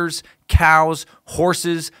 tractors, cows,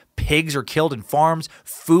 horses, pigs are killed in farms,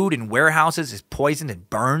 food in warehouses is poisoned and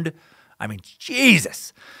burned. I mean,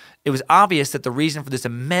 Jesus. It was obvious that the reason for this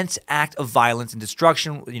immense act of violence and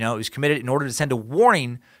destruction, it was committed in order to send a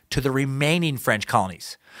warning to the remaining French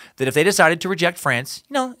colonies that if they decided to reject France,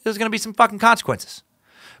 there was going to be some fucking consequences.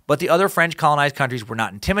 But the other French colonized countries were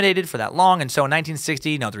not intimidated for that long, and so in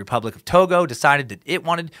 1960, the Republic of Togo decided that it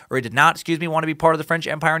did not want to be part of the French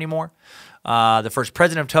Empire anymore. The first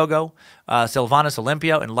president of Togo, Sylvanus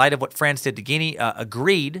Olympio, in light of what France did to Guinea,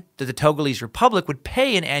 agreed that the Togolese Republic would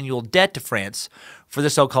pay an annual debt to France for the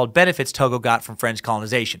so-called benefits Togo got from French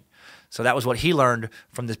colonization. So that was what he learned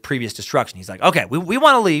from this previous destruction. He's like, okay, we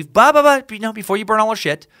want to leave, but before you burn all our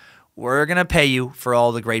shit, we're going to pay you for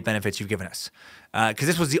all the great benefits you've given us. Because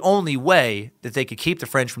this was the only way that they could keep the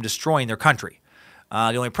French from destroying their country.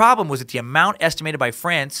 The only problem was that the amount estimated by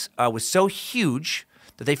France was so huge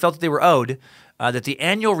that they felt that they were owed, that the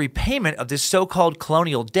annual repayment of this so-called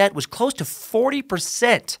colonial debt was close to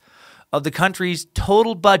 40% of the country's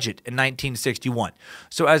total budget in 1961.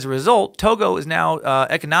 So as a result, Togo is now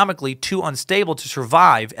economically too unstable to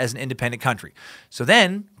survive as an independent country. So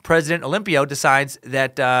then President Olympio decides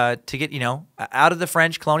that to get out of the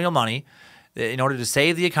French colonial money, in order to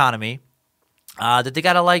save the economy, that they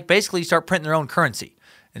got to basically start printing their own currency.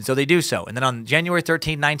 And so they do so. And then on January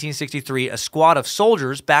 13, 1963, a squad of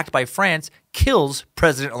soldiers backed by France kills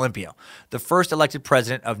President Olympio, the first elected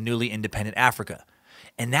president of newly independent Africa.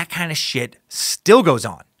 And that kind of shit still goes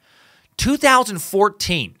on.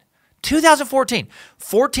 2014,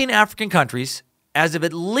 14 African countries, as of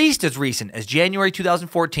at least as recent as January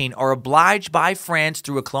 2014, are obliged by France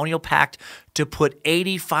through a colonial pact to put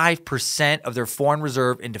 85% of their foreign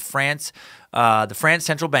reserve into France, the France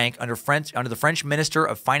Central Bank, under the French Minister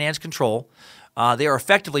of Finance Control. They are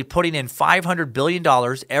effectively putting in $500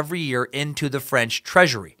 billion every year into the French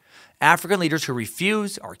treasury. African leaders who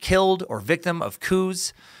refuse are killed or victims of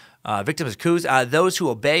coups. Those who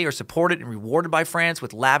obey are supported and rewarded by France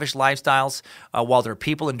with lavish lifestyles, while their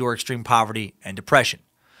people endure extreme poverty and depression.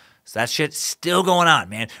 So that shit's still going on,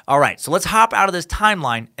 man. All right, so let's hop out of this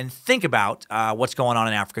timeline and think about what's going on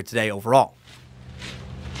in Africa today overall.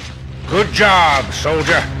 Good job,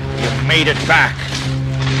 soldier. You made it back.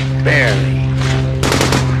 Barely.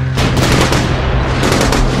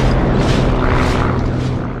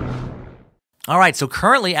 All right, so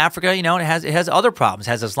currently Africa, it has other problems.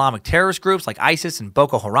 It has Islamic terrorist groups like ISIS and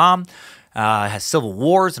Boko Haram. It has civil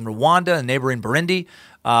wars in Rwanda and neighboring Burundi.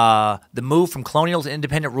 The move from colonial to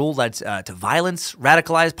independent rule led to violence.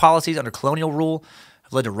 Radicalized policies under colonial rule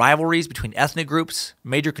have led to rivalries between ethnic groups,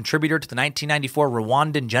 major contributor to the 1994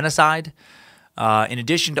 Rwandan genocide. In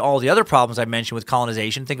addition to all the other problems I mentioned with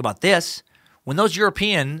colonization, think about this. When those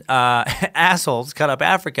European assholes cut up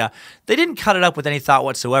Africa, they didn't cut it up with any thought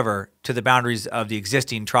whatsoever to the boundaries of the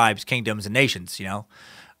existing tribes, kingdoms, and nations,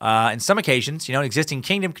 In some occasions, an existing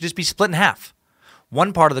kingdom could just be split in half.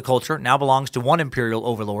 One part of the culture now belongs to one imperial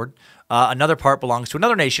overlord. Another part belongs to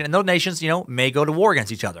another nation, and those nations, may go to war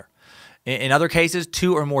against each other. In other cases,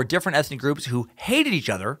 two or more different ethnic groups who hated each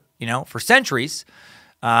other, for centuries,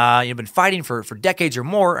 been fighting for decades or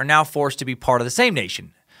more, are now forced to be part of the same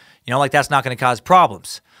nation. Like that's not going to cause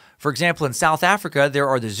problems. For example, in South Africa, there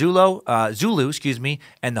are the Zulu, and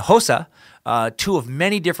the Xhosa, two of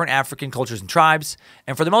many different African cultures and tribes.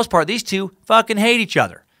 And for the most part, these two fucking hate each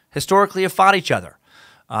other. Historically have fought each other.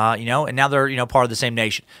 And now they're, part of the same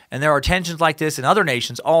nation. And there are tensions like this in other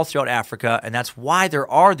nations all throughout Africa, and that's why there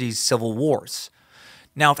are these civil wars.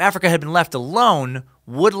 Now, if Africa had been left alone,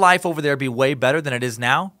 would life over there be way better than it is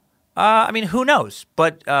now? Who knows?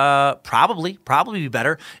 But probably be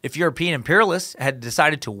better if European imperialists had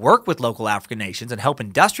decided to work with local African nations and help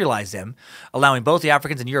industrialize them, allowing both the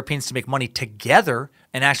Africans and Europeans to make money together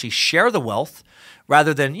and actually share the wealth,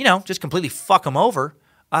 rather than, just completely fuck them over.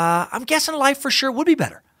 I'm guessing life for sure would be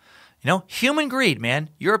better. Human greed, man,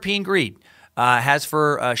 European greed, has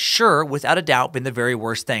for sure, without a doubt, been the very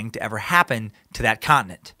worst thing to ever happen to that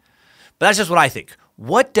continent. But that's just what I think.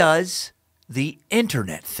 What does the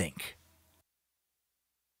internet think?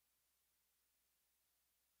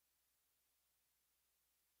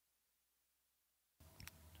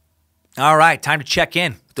 All right, time to check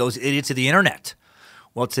in with those idiots of the internet.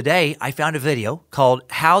 Well, today I found a video called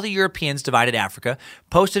How the Europeans Divided Africa,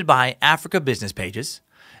 posted by Africa Business Pages.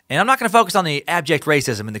 And I'm not going to focus on the abject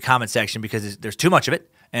racism in the comment section because there's too much of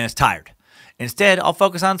it and it's tired. Instead, I'll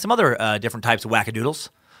focus on some other different types of wackadoodles,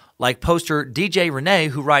 like poster DJ Renee,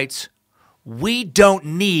 who writes, "We don't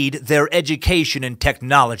need their education and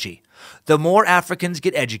technology. The more Africans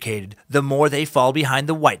get educated, the more they fall behind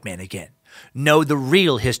the white man again. Know the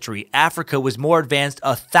real history. Africa was more advanced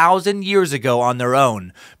 1,000 years ago on their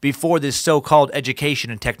own, before this so-called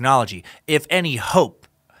education and technology. If any hope,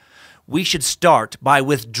 we should start by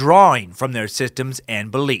withdrawing from their systems and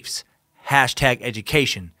beliefs.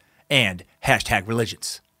 #education and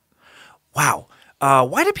 #religions. Wow.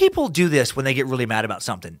 Why do people do this when they get really mad about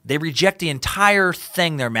something? They reject the entire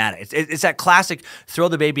thing they're mad at. It's that classic throw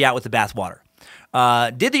the baby out with the bathwater.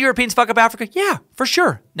 Did the Europeans fuck up Africa? Yeah, for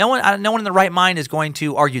sure. No one in the right mind is going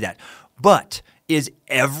to argue that. But is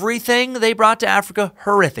everything they brought to Africa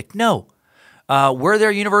horrific? No. Were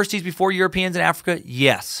there universities before Europeans in Africa?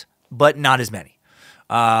 Yes, but not as many.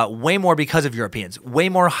 Way more because of Europeans. Way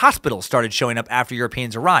more hospitals started showing up after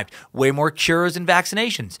Europeans arrived. Way more cures and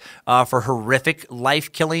vaccinations for horrific,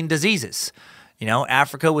 life-killing diseases.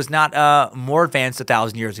 Africa was not more advanced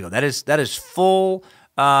 1,000 years ago. That is full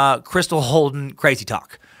Crystal Holden crazy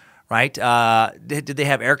talk, right? Did they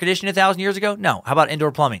have air conditioning 1,000 years ago? No. How about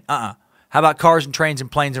indoor plumbing? How about cars and trains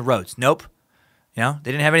and planes and roads? Nope. They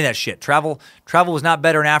didn't have any of that shit. Travel was not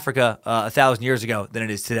better in Africa 1,000 years ago than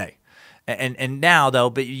it is today. And now,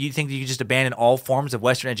 though, but you think that you just abandon all forms of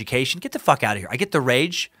Western education? Get the fuck out of here. I get the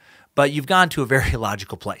rage, but you've gone to a very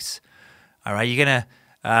illogical place. All right, you're gonna.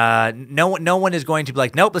 No one is going to be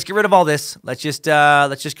like, nope. Let's get rid of all this. Let's just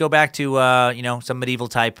go back to some medieval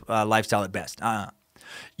type lifestyle at best.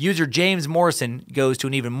 User James Morrison goes to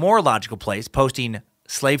an even more logical place, posting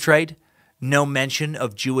slave trade, no mention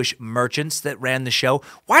of Jewish merchants that ran the show.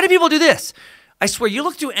 Why do people do this? I swear, you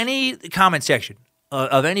look through any comment section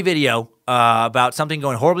of any video about something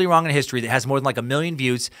going horribly wrong in history that has more than like 1 million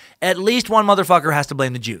views, at least one motherfucker has to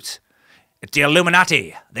blame the Jews. It's the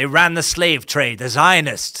Illuminati. They ran the slave trade, the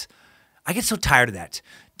Zionists. I get so tired of that.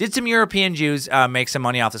 Did some European Jews make some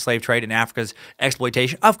money off the slave trade and Africa's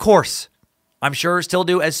exploitation? Of course. I'm sure still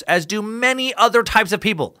do, as do many other types of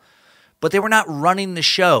people. But they were not running the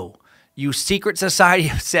show. You secret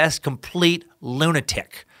society-obsessed complete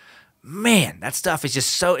lunatic. Man, that stuff is just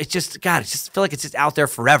so, God, I just feel like it's just out there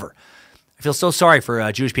forever. I feel so sorry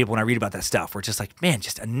for Jewish people when I read about that stuff. We're just like, man,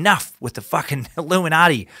 just enough with the fucking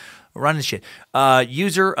Illuminati running shit.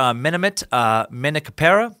 User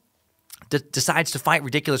Menacapera decides to fight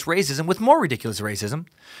ridiculous racism with more ridiculous racism,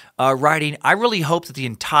 writing, "I really hope that the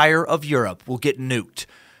entire of Europe will get nuked.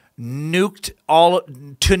 Nuked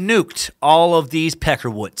all of these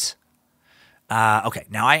peckerwoods." Okay,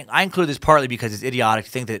 now I include this partly because it's idiotic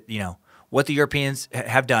to think that, what the Europeans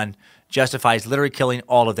have done justifies literally killing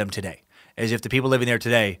all of them today, as if the people living there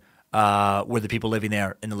today were the people living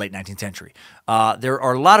there in the late 19th century. There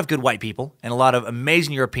are a lot of good white people and a lot of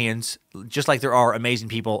amazing Europeans, just like there are amazing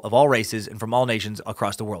people of all races and from all nations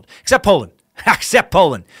across the world, except Poland. Except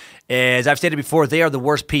Poland. As I've stated before, they are the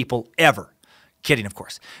worst people ever. Kidding, of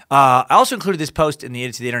course. I also included this post in the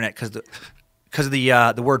Edit to the Internet because of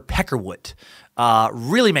the word peckerwood.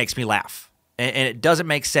 Really makes me laugh. And it doesn't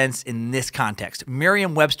make sense in this context.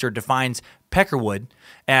 Merriam-Webster defines peckerwood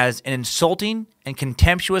as an insulting and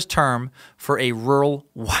contemptuous term for a rural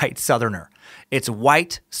white Southerner. It's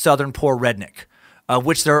white Southern poor redneck, of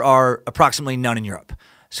which there are approximately none in Europe.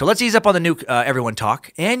 So let's ease up on the nuke everyone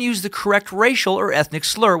talk and use the correct racial or ethnic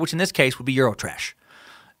slur, which in this case would be Eurotrash.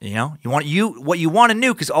 You know, what you want to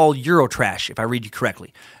nuke is all Eurotrash, if I read you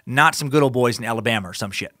correctly, not some good old boys in Alabama or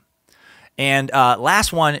some shit. And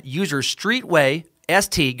last one, user Streetway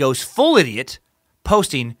ST goes full idiot,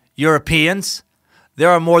 posting Europeans. There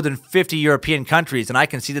are more than 50 European countries, and I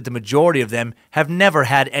can see that the majority of them have never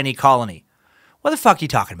had any colony. What the fuck are you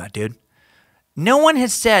talking about, dude? No one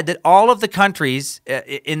has said that all of the countries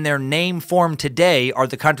in their name form today are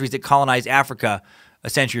the countries that colonized Africa a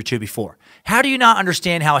century or two before. How do you not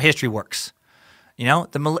understand how history works? You know,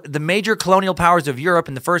 the major colonial powers of Europe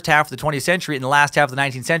in the first half of the 20th century and the last half of the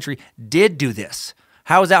 19th century did do this.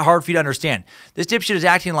 How is that hard for you to understand? This dipshit is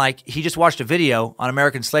acting like he just watched a video on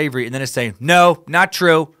American slavery and then is saying, no, not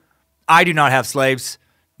true. I do not have slaves.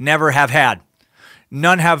 Never have had.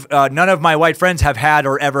 None of my white friends have had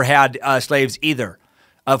or ever had slaves either.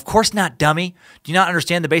 Of course not, dummy. Do you not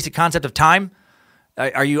understand the basic concept of time?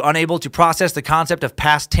 Are you unable to process the concept of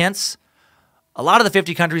past tense? A lot of the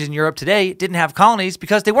 50 countries in Europe today didn't have colonies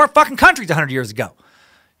because they weren't fucking countries 100 years ago.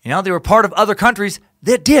 You know, they were part of other countries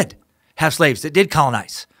that did have slaves, that did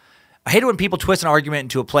colonize. I hate it when people twist an argument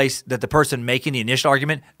into a place that the person making the initial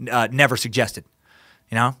argument never suggested.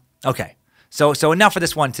 You know? Okay. So enough of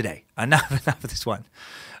this one today. Enough of this one.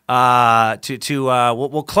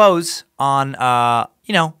 We'll close on a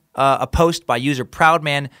post by user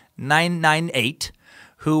Proudman998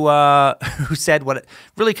 who said what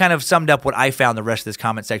really kind of summed up what I found the rest of this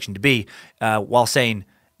comment section to be, while saying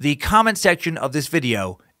the comment section of this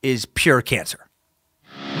video is pure cancer.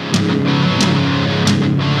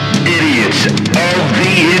 Idiots of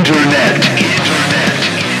the internet.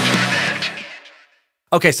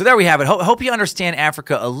 Okay, so there we have it. Hope you understand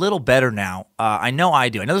Africa a little better now. I know I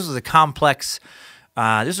do. I know this was a complex,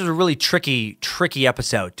 this was a really tricky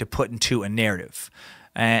episode to put into a narrative.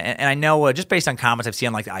 And I know just based on comments I've seen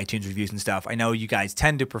on like the iTunes reviews and stuff, I know you guys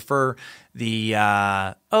tend to prefer the,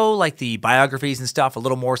 like the biographies and stuff a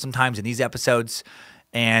little more sometimes in these episodes.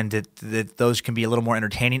 And that those can be a little more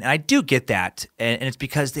entertaining. And I do get that. And it's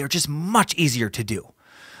because they're just much easier to do.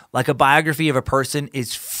 Like a biography of a person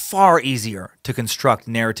is far easier to construct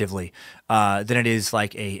narratively than it is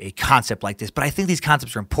like a concept like this. But I think these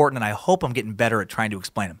concepts are important, and I hope I'm getting better at trying to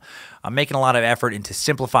explain them. I'm making a lot of effort into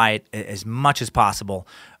simplify it as much as possible.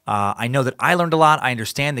 I know that I learned a lot. I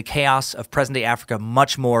understand the chaos of present-day Africa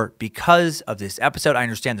much more because of this episode. I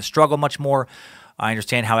understand the struggle much more. I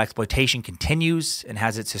understand how exploitation continues and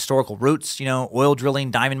has its historical roots, you know, oil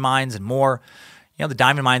drilling, diamond mines, and more. You know, the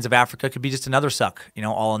diamond mines of Africa could be just another suck, you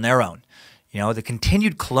know, all on their own. You know, the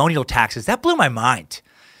continued colonial taxes, that blew my mind.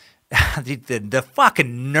 the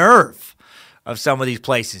fucking nerve of some of these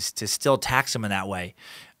places to still tax them in that way.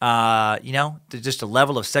 You know, there's just a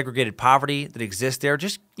level of segregated poverty that exists there,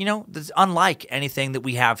 just, you know, that's unlike anything that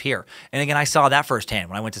we have here. And again, I saw that firsthand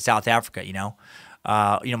when I went to South Africa, you know.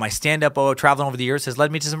 My stand-up traveling over the years has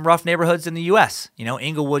led me to some rough neighborhoods in the U.S. You know,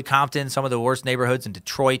 Inglewood, Compton, some of the worst neighborhoods in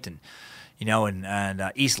Detroit and, you know,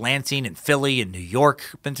 and East Lansing and Philly and New York.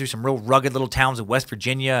 Been through some real rugged little towns in West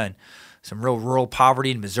Virginia and some real rural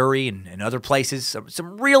poverty in Missouri and other places.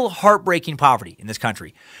 Some real heartbreaking poverty in this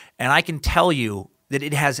country. And I can tell you that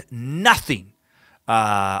it has nothing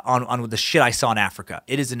on the shit I saw in Africa.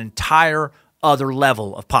 It is an entire other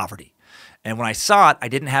level of poverty. And when I saw it, I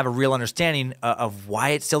didn't have a real understanding of why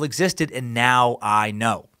it still existed, and now I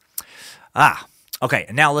know. Okay,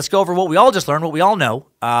 and now let's go over what we all just learned, what we all know,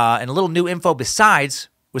 and a little new info besides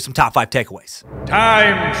with some top 5 takeaways.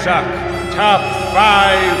 Timesuck Top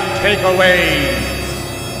 5 Takeaways.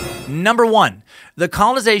 Number 1, the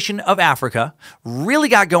colonization of Africa really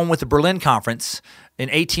got going with the Berlin Conference in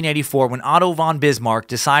 1884 when Otto von Bismarck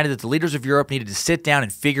decided that the leaders of Europe needed to sit down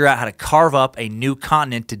and figure out how to carve up a new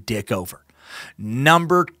continent to dick over.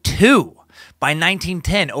 Number 2, by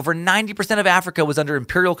 1910, over 90% of Africa was under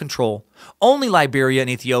imperial control. Only Liberia and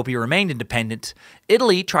Ethiopia remained independent.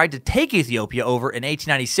 Italy tried to take Ethiopia over in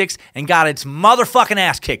 1896 and got its motherfucking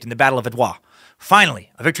ass kicked in the Battle of Adwa.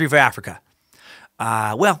 Finally, a victory for Africa.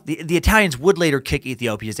 The Italians would later kick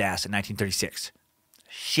Ethiopia's ass in 1936.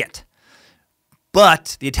 Shit.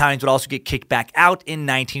 But the Italians would also get kicked back out in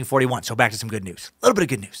 1941. So back to some good news. A little bit of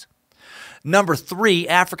good news. Number 3,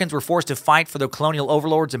 Africans were forced to fight for their colonial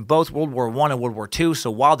overlords in both World War I and World War II, so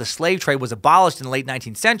while the slave trade was abolished in the late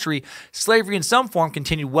 19th century, slavery in some form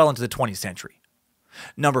continued well into the 20th century.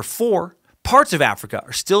 Number 4, parts of Africa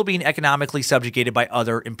are still being economically subjugated by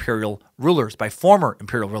other imperial rulers, by former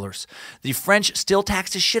imperial rulers. The French still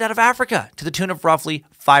tax the shit out of Africa to the tune of roughly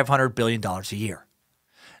 $500 billion a year.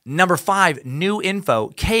 Number 5, new info.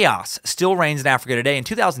 Chaos still reigns in Africa today. In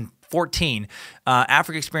 2014,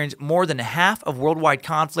 Africa experienced more than half of worldwide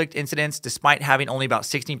conflict incidents despite having only about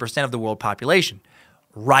 16% of the world population.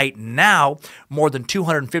 Right now, more than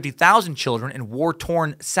 250,000 children in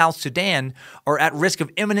war-torn South Sudan are at risk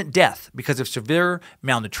of imminent death because of severe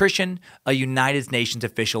malnutrition, a United Nations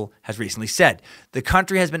official has recently said. The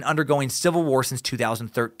country has been undergoing civil war since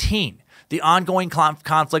 2013. The ongoing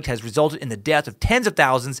conflict has resulted in the death of tens of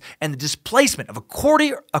thousands and the displacement of a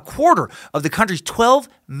quarter of the country's 12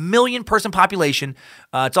 million person population.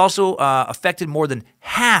 It's also affected more than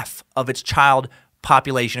half of its child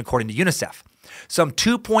population, according to UNICEF. Some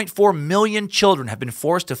 2.4 million children have been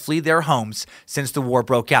forced to flee their homes since the war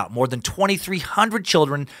broke out. More than 2,300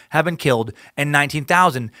 children have been killed, and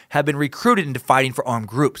 19,000 have been recruited into fighting for armed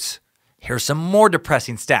groups. Here's some more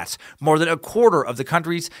depressing stats. More than a quarter of the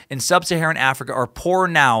countries in sub-Saharan Africa are poorer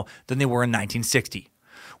now than they were in 1960,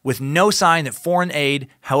 with no sign that foreign aid,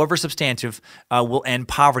 however substantive, will end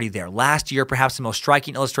poverty there. Last year, perhaps the most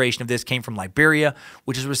striking illustration of this came from Liberia,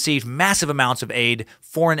 which has received massive amounts of aid,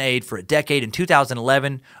 foreign aid, for a decade. In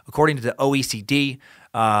 2011, according to the OECD,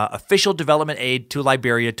 official development aid to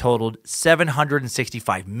Liberia totaled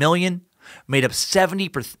 $765 million, made up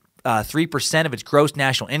 3% of its gross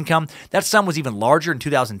national income. That sum was even larger in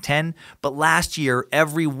 2010, but last year,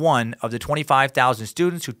 every one of the 25,000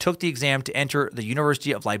 students who took the exam to enter the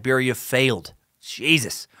University of Liberia failed.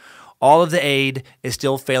 Jesus. All of the aid is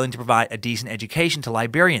still failing to provide a decent education to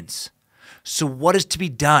Liberians. So what is to be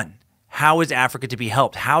done? How is Africa to be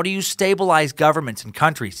helped? How do you stabilize governments and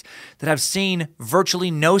countries that have seen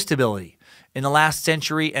virtually no stability in the last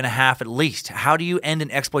century and a half at least? How do you end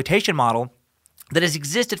an exploitation model that has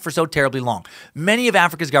existed for so terribly long? Many of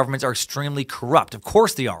Africa's governments are extremely corrupt. Of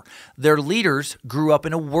course they are. Their leaders grew up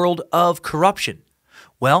in a world of corruption.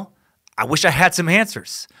 Well, I wish I had some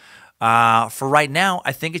answers. For right now,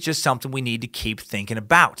 I think it's just something we need to keep thinking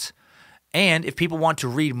about. And if people want to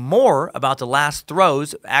read more about the last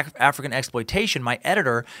throes of African exploitation, my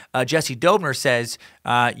editor, Jesse Dobner, says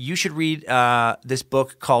you should read this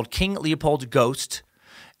book called King Leopold's Ghost,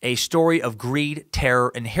 A Story of Greed,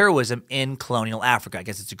 Terror, and Heroism in Colonial Africa. I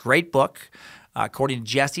guess it's a great book, according to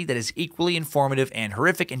Jesse, that is equally informative and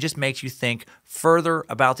horrific and just makes you think further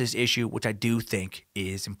about this issue, which I do think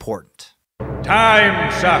is important.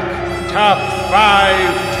 Timesuck Top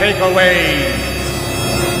 5 Takeaways.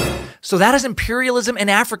 So that is imperialism in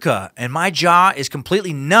Africa, and my jaw is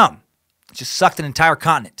completely numb. It just sucked an entire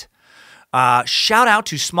continent. Shout out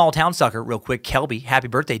to small town sucker real quick, Kelby. Happy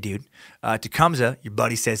birthday, dude. Tecumseh, your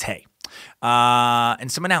buddy says hey.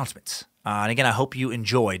 And some announcements. And again, I hope you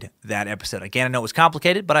enjoyed that episode. Again, I know it was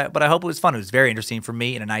complicated, but I hope it was fun. It was very interesting for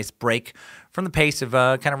me and a nice break from the pace of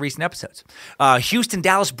kind of recent episodes. Houston,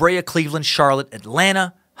 Dallas, Brea, Cleveland, Charlotte,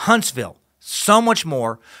 Atlanta, Huntsville. So much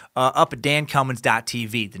more up at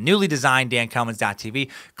dancummins.tv, the newly designed dancummins.tv.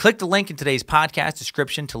 Click the link in today's podcast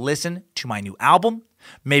description to listen to my new album,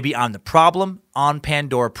 Maybe I'm the Problem, on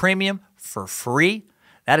Pandora Premium for free.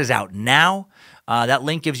 That is out now. That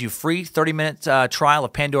link gives you a free 30-minute trial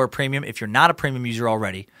of Pandora Premium if you're not a premium user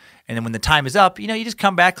already. And then when the time is up, you just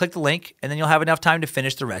come back, click the link, and then you'll have enough time to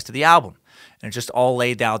finish the rest of the album. And it's just all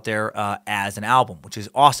laid out there as an album, which is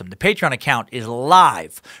awesome. The Patreon account is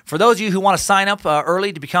live. For those of you who want to sign up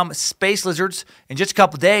early to become Space Lizards in just a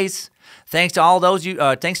couple days, thanks to those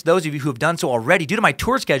of you who have done so already. Due to my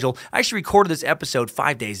tour schedule, I actually recorded this episode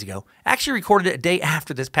 5 days ago. I actually recorded it a day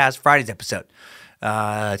after this past Friday's episode.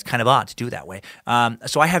 It's kind of odd to do it that way.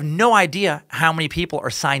 So I have no idea how many people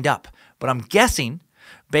are signed up, but I'm guessing,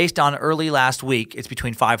 based on early last week, it's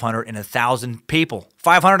between 500 and 1,000 people.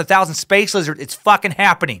 500, 1,000 Space Lizard. It's fucking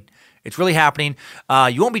happening. It's really happening.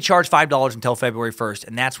 You won't be charged $5 until February 1st,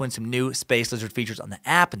 and that's when some new Space Lizard features on the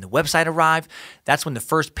app and the website arrive. That's when the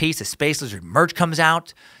first piece of Space Lizard merch comes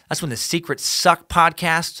out. That's when the Secret Suck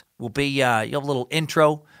podcast will be, you'll have a little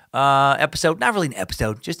intro episode. Not really an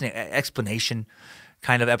episode, just an explanation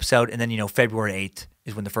kind of episode. And then, February 8th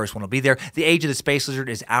is when the first one will be there. The Age of the Space Lizard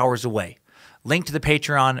is hours away. Link to the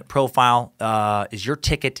Patreon profile is your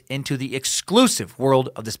ticket into the exclusive world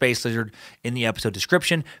of the Space Lizard in the episode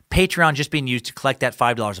description. Patreon just being used to collect that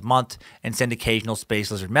 $5 a month and send occasional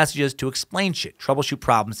Space Lizard messages to explain shit, troubleshoot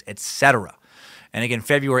problems, etc. And again,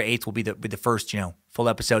 February 8th will be the first, full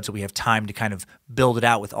episode, so we have time to kind of build it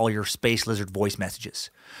out with all your Space Lizard voice messages.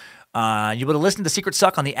 You'll be able to listen to Secret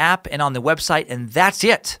Suck on the app and on the website, and that's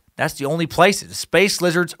it. That's the only places. The Space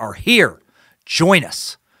Lizards are here. Join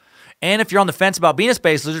us. And if you're on the fence about being a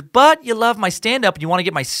Space Lizard, but you love my stand-up and you want to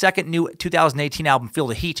get my second new 2018 album, Feel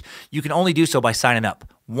the Heat, you can only do so by signing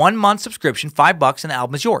up. 1 month subscription, $5, and the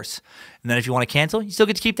album is yours. And then if you want to cancel, you still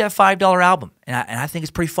get to keep that $5 album. And I think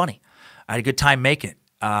it's pretty funny. I had a good time making it.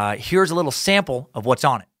 Here's a little sample of what's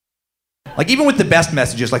on it. Like, even with the best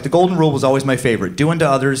messages, like the golden rule was always my favorite. Do unto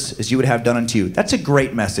others as you would have done unto you. That's a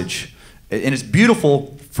great message. And it's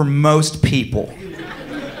beautiful for most people.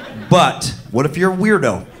 But what if you're a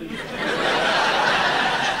weirdo?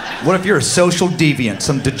 What if you're a social deviant,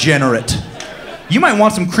 some degenerate? You might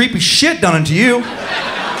want some creepy shit done unto you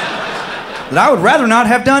that I would rather not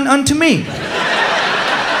have done unto me.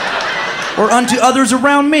 Or unto others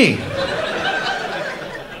around me.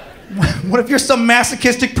 What if you're some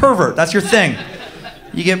masochistic pervert? That's your thing.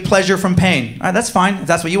 You get pleasure from pain. All right, that's fine if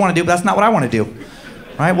that's what you want to do, but that's not what I want to do.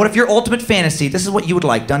 All right, what if your ultimate fantasy, this is what you would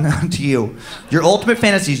like done to you. Your ultimate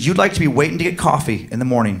fantasy is you'd like to be waiting to get coffee in the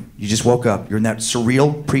morning. You just woke up. You're in that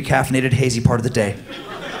surreal, pre-caffeinated, hazy part of the day.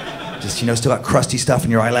 Just, still got crusty stuff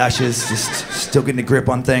in your eyelashes, just still getting a grip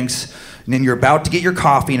on things. And then you're about to get your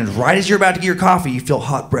coffee, and right as you're about to get your coffee, you feel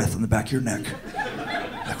hot breath on the back of your neck.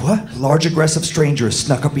 Like, what? Large, aggressive stranger has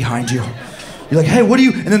snuck up behind you. You're like, hey, what are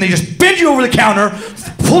you? And then they just bend you over the counter,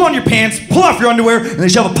 pull on your pants, pull off your underwear, and they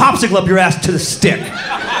shove a popsicle up your ass to the stick.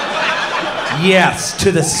 Yes,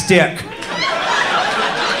 to the stick.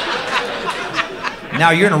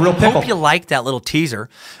 Now you're in a real pickle. Hope you liked that little teaser.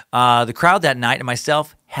 The crowd that night and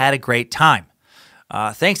myself had a great time.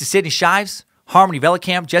 Thanks to Sydney Shives, Harmony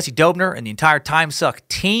Velicamp, Jesse Dobner, and the entire Timesuck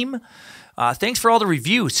team. Thanks for all the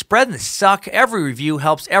reviews. Spreading the suck. Every review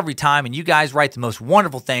helps every time, and you guys write the most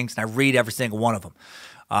wonderful things, and I read every single one of them.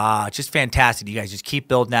 Just fantastic. You guys just keep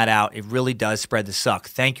building that out. It really does spread the suck.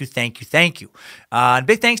 Thank you, thank you, thank you. And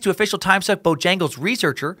big thanks to official Timesuck Bojangles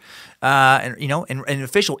researcher and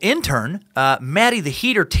official intern, Maddie the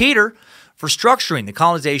Heater Teeter, for structuring the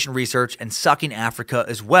colonization research and sucking Africa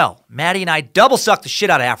as well. Maddie and I double sucked the shit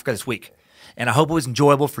out of Africa this week, and I hope it was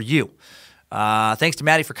enjoyable for you. Thanks to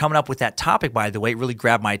Maddie for coming up with that topic, by the way. It really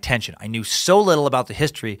grabbed my attention. I knew so little about the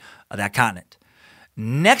history of that continent.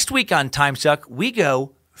 Next week on Timesuck, we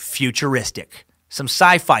go futuristic. Some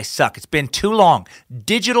sci-fi suck. It's been too long.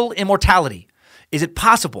 Digital immortality. Is it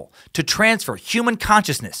possible to transfer human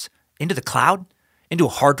consciousness into the cloud? Into a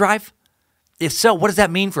hard drive? If so, what does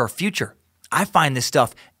that mean for our future? I find this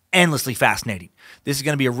stuff endlessly fascinating. This is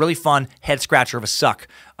going to be a really fun head scratcher of a suck.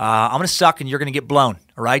 I'm going to suck and you're going to get blown,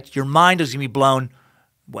 all right? Your mind is going to be blown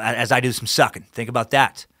as I do some sucking. Think about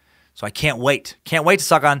that. So I can't wait. Can't wait to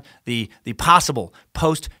suck on the possible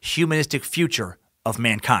post-humanistic future of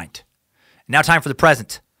mankind. Now time for the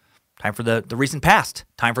present. Time for the recent past.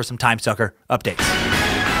 Time for some Timesucker updates.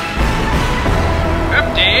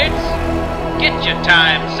 Updates? Get your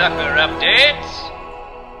Timesucker updates.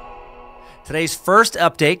 Today's first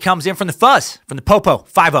update comes in from the Fuzz, from the Popo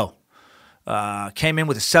 5-0. Came in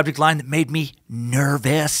with a subject line that made me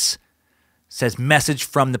nervous. Says, message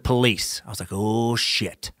from the police. I was like, oh,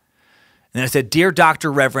 shit. And then I said, Dear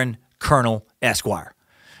Dr. Reverend Colonel Esquire,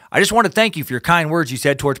 I just want to thank you for your kind words you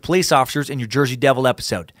said towards police officers in your Jersey Devil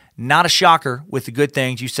episode. Not a shocker with the good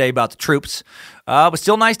things you say about the troops, but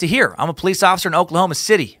still nice to hear. I'm a police officer in Oklahoma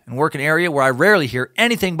City and work in an area where I rarely hear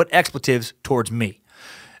anything but expletives towards me.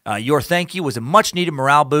 Your thank you was a much-needed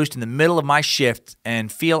morale boost in the middle of my shift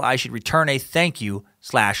and feel I should return a thank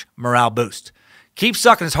you/morale boost. Keep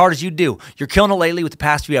sucking as hard as you do. You're killing it lately with the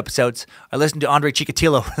past few episodes. I listened to Andre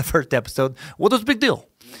Chikatilo for the first episode. Well, that was a big deal.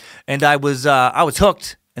 And I was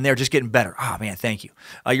hooked, and they're just getting better. Oh, man, thank you.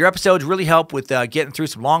 Your episodes really help with getting through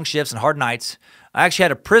some long shifts and hard nights. I actually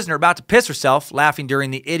had a prisoner about to piss herself laughing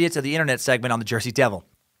during the Idiots of the Internet segment on the Jersey Devil.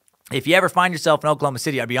 If you ever find yourself in Oklahoma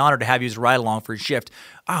City, I'd be honored to have you as a ride-along for your shift.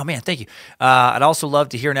 Oh, man, thank you. I'd also love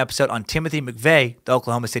to hear an episode on Timothy McVeigh, the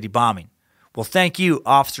Oklahoma City bombing. Well, thank you,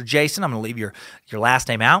 Officer Jason. I'm going to leave your last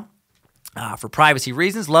name out for privacy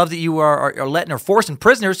reasons. Love that you are letting or forcing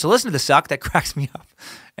prisoners to listen to the suck. That cracks me up.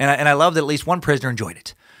 And I love that at least one prisoner enjoyed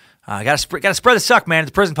it. Got to spread the suck, man, to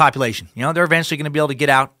the prison population. You know, they're eventually going to be able to get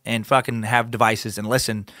out and fucking have devices and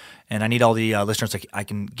listen. And I need all the listeners I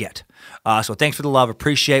can get. So thanks for the love.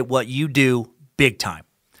 Appreciate what you do big time.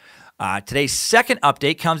 Today's second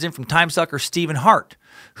update comes in from Timesucker Stephen Hart,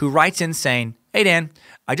 who writes in saying, Hey, Dan,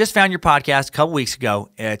 I just found your podcast a couple weeks ago.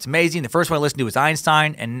 It's amazing. The first one I listened to was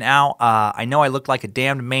Einstein, and now I know I look like a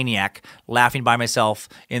damned maniac laughing by myself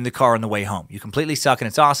in the car on the way home. You completely suck, and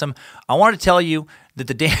it's awesome. I wanted to tell you that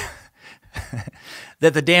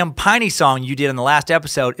the damn Piney song you did in the last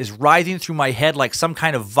episode is writhing through my head like some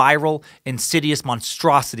kind of viral, insidious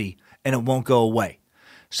monstrosity, and it won't go away.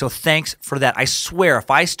 So thanks for that. I swear, if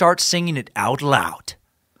I start singing it out loud.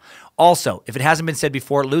 Also, if it hasn't been said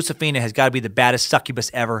before, Lucifina has got to be the baddest succubus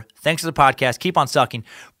ever. Thanks for the podcast. Keep on sucking.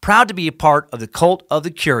 Proud to be a part of the cult of the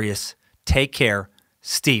curious. Take care,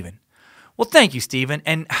 Steven. Well, thank you, Steven.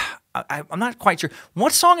 And I'm not quite sure.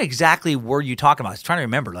 What song exactly were you talking about? I was trying to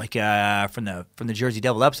remember, like from the Jersey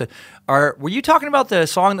Devil episode. Were you talking about the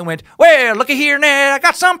song that went, well, looky here now, I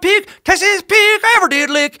got some pig, Texas pig I ever did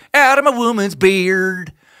lick out of my woman's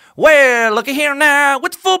beard. Well, looky here now,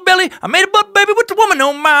 with the full belly, I made a butt baby with the woman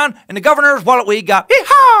on mine, and the governor's wallet we got.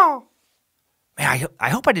 Hee-haw! Man, I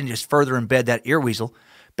hope I didn't just further embed that earweasel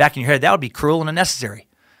back in your head. That would be cruel and unnecessary.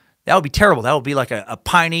 That would be terrible. That would be like a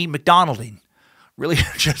piney McDonalding. Really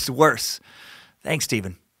just worse. Thanks,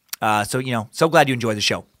 Stephen. So glad you enjoyed the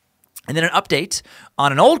show. And then an update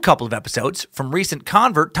on an old couple of episodes from recent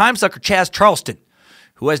convert, Timesucker Chaz Charleston,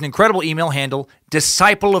 who has an incredible email handle,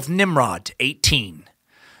 Disciple of Nimrod 18.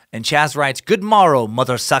 And Chaz writes, good morrow,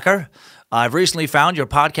 mother sucker. I've recently found your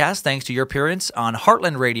podcast thanks to your appearance on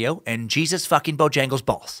Heartland Radio and Jesus fucking Bojangles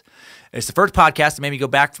Balls. It's the first podcast that made me go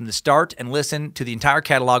back from the start and listen to the entire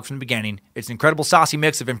catalog from the beginning. It's an incredible saucy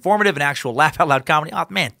mix of informative and actual laugh-out-loud comedy. Oh,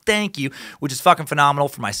 man, thank you, which is fucking phenomenal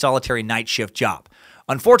for my solitary night shift job.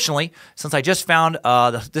 Unfortunately, since I just found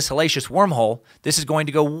this hellacious wormhole, this is going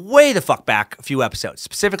to go way the fuck back a few episodes,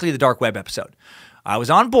 specifically the Dark Web episode. I was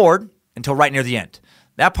on board until right near the end.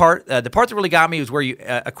 That part, the part that really got me was where you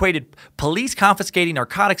equated police confiscating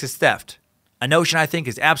narcotics as theft. A notion I think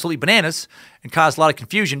is absolutely bananas and caused a lot of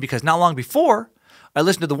confusion because not long before, I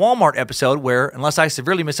listened to the Walmart episode where, unless I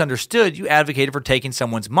severely misunderstood, you advocated for taking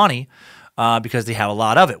someone's money because they have a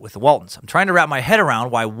lot of it with the Waltons. I'm trying to wrap my head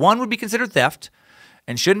around why one would be considered theft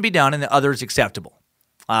and shouldn't be done and the other is acceptable.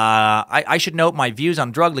 I should note my views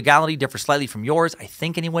on drug legality differ slightly from yours, I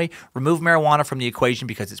think anyway. Remove marijuana from the equation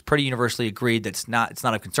because it's pretty universally agreed that it's not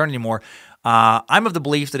of concern anymore. I'm of the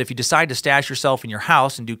belief that if you decide to stash yourself in your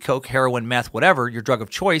house and do coke, heroin, meth, whatever, your drug of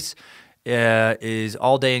choice is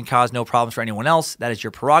all day and cause no problems for anyone else. That is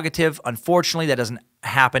your prerogative. Unfortunately, that doesn't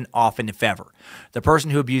happen often, if ever. The person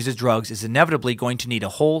who abuses drugs is inevitably going to need a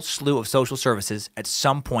whole slew of social services at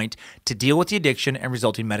some point to deal with the addiction and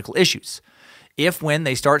resulting medical issues. When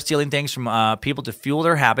they start stealing things from people to fuel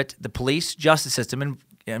their habit, the police justice system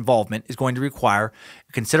involvement is going to require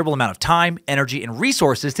a considerable amount of time, energy, and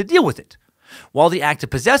resources to deal with it. While the act of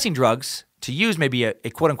possessing drugs to use may be a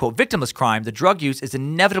quote-unquote victimless crime, the drug use is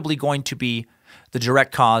inevitably going to be the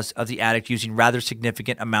direct cause of the addict using rather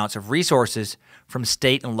significant amounts of resources from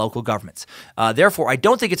state and local governments. Therefore, I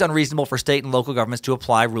don't think it's unreasonable for state and local governments to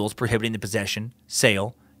apply rules prohibiting the possession,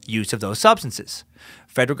 sale, use of those substances.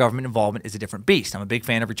 Federal government involvement is a different beast. I'm a big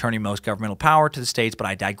fan of returning most governmental power to the states, but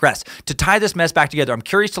I digress. To tie this mess back together, I'm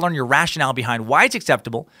curious to learn your rationale behind why it's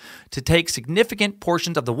acceptable to take significant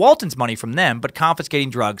portions of the Waltons' money from them, but confiscating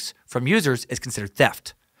drugs from users is considered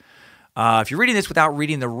theft. If you're reading this without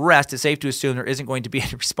reading the rest, it's safe to assume there isn't going to be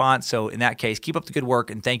any response. So in that case, keep up the good work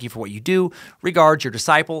and thank you for what you do. Regards, your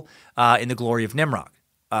disciple in the glory of Nimrod.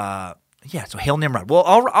 So hail Nimrod. Well,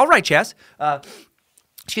 all right, Chaz.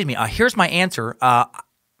 Excuse me. Here's my answer. I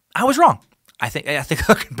was wrong. I think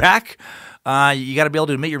looking back, you got to be able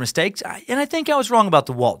to admit your mistakes. And I think I was wrong about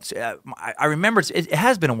the Waltons. I remember it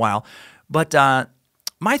has been a while, but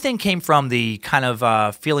my thing came from the kind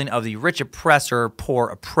of feeling of the rich oppressor, poor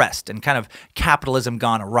oppressed, and kind of capitalism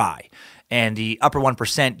gone awry. And the upper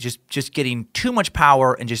 1% just getting too much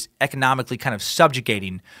power and just economically kind of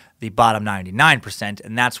subjugating the bottom 99%.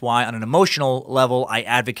 And that's why on an emotional level, I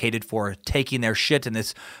advocated for taking their shit in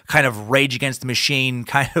this kind of rage against the machine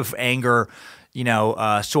kind of anger,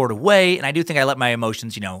 sort of way. And I do think I let my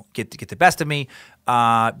emotions, get the best of me.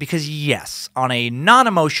 Because yes, on a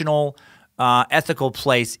non-emotional, ethical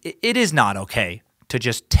place, it is not okay to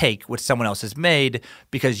just take what someone else has made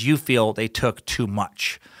because you feel they took too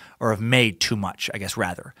much. Or have made too much, I guess,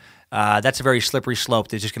 rather. That's a very slippery slope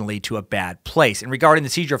that's just going to lead to a bad place. And regarding the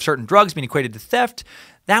seizure of certain drugs being equated to theft,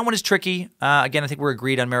 that one is tricky. Again, I think we're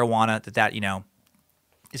agreed on marijuana that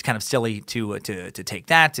is kind of silly to take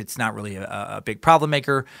that. It's not really a big problem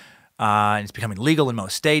maker, and it's becoming legal in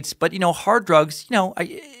most states. But, hard drugs,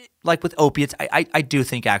 like with opiates, I do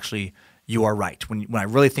think actually you are right when I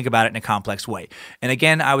really think about it in a complex way. And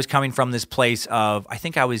again, I was coming from this place of, I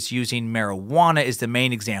think I was using marijuana as the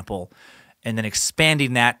main example and then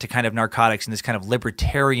expanding that to kind of narcotics in this kind of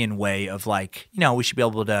libertarian way of like, we should be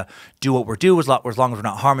able to do what we're doing as long as we're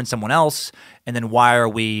not harming someone else. And then why are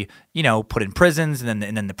we, put in prisons and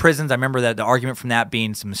then the prisons? I remember that the argument from that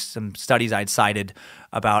being some studies I'd cited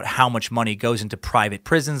about how much money goes into private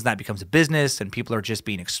prisons, and that becomes a business and people are just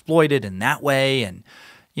being exploited in that way. And,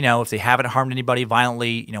 if they haven't harmed anybody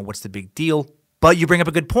violently, what's the big deal? But you bring up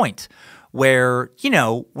a good point where,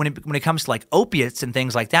 when it comes to like opiates and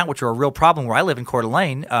things like that, which are a real problem where I live in Coeur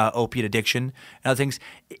d'Alene, opiate addiction and other things,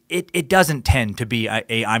 it doesn't tend to be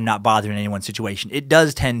a I'm not bothering anyone situation. It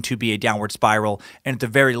does tend to be a downward spiral. And at the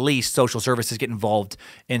very least, social services get involved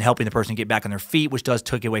in helping the person get back on their feet, which does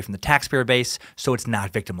take away from the taxpayer base. So it's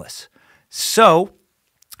not victimless. So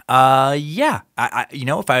if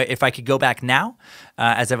I could go back now,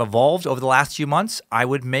 as I've evolved over the last few months, I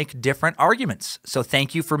would make different arguments. So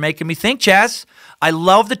thank you for making me think, Chaz. I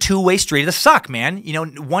love the two-way street of the suck, man.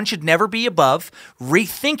 One should never be above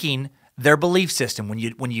rethinking their belief system.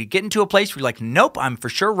 When you get into a place where you're like, nope, I'm for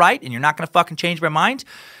sure right, and you're not going to fucking change my mind.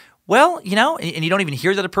 Well, and you don't even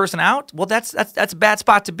hear the other person out. Well, that's a bad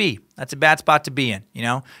spot to be. That's a bad spot to be in,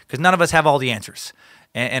 because none of us have all the answers.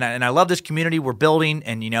 And I love this community we're building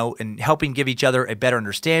and helping give each other a better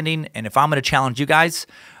understanding. And if I'm going to challenge you guys,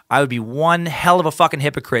 I would be one hell of a fucking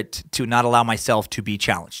hypocrite to not allow myself to be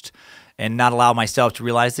challenged and not allow myself to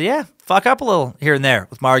realize that, fuck up a little here and there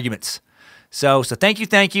with my arguments. So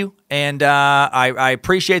thank you. And I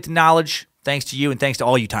appreciate the knowledge. Thanks to you and thanks to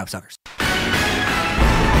all you time suckers.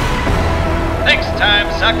 Thanks,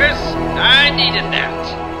 time suckers. I needed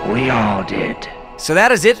that. We all did. So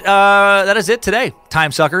that is it. That is it today,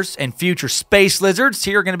 time suckers and future space lizards.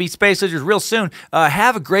 Here are going to be space lizards real soon.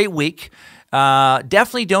 Have a great week.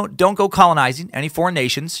 Definitely don't go colonizing any foreign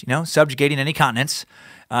nations. Subjugating any continents.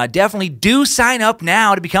 Definitely do sign up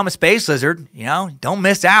now to become a space lizard. Don't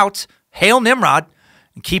miss out. Hail Nimrod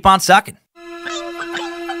and keep on sucking.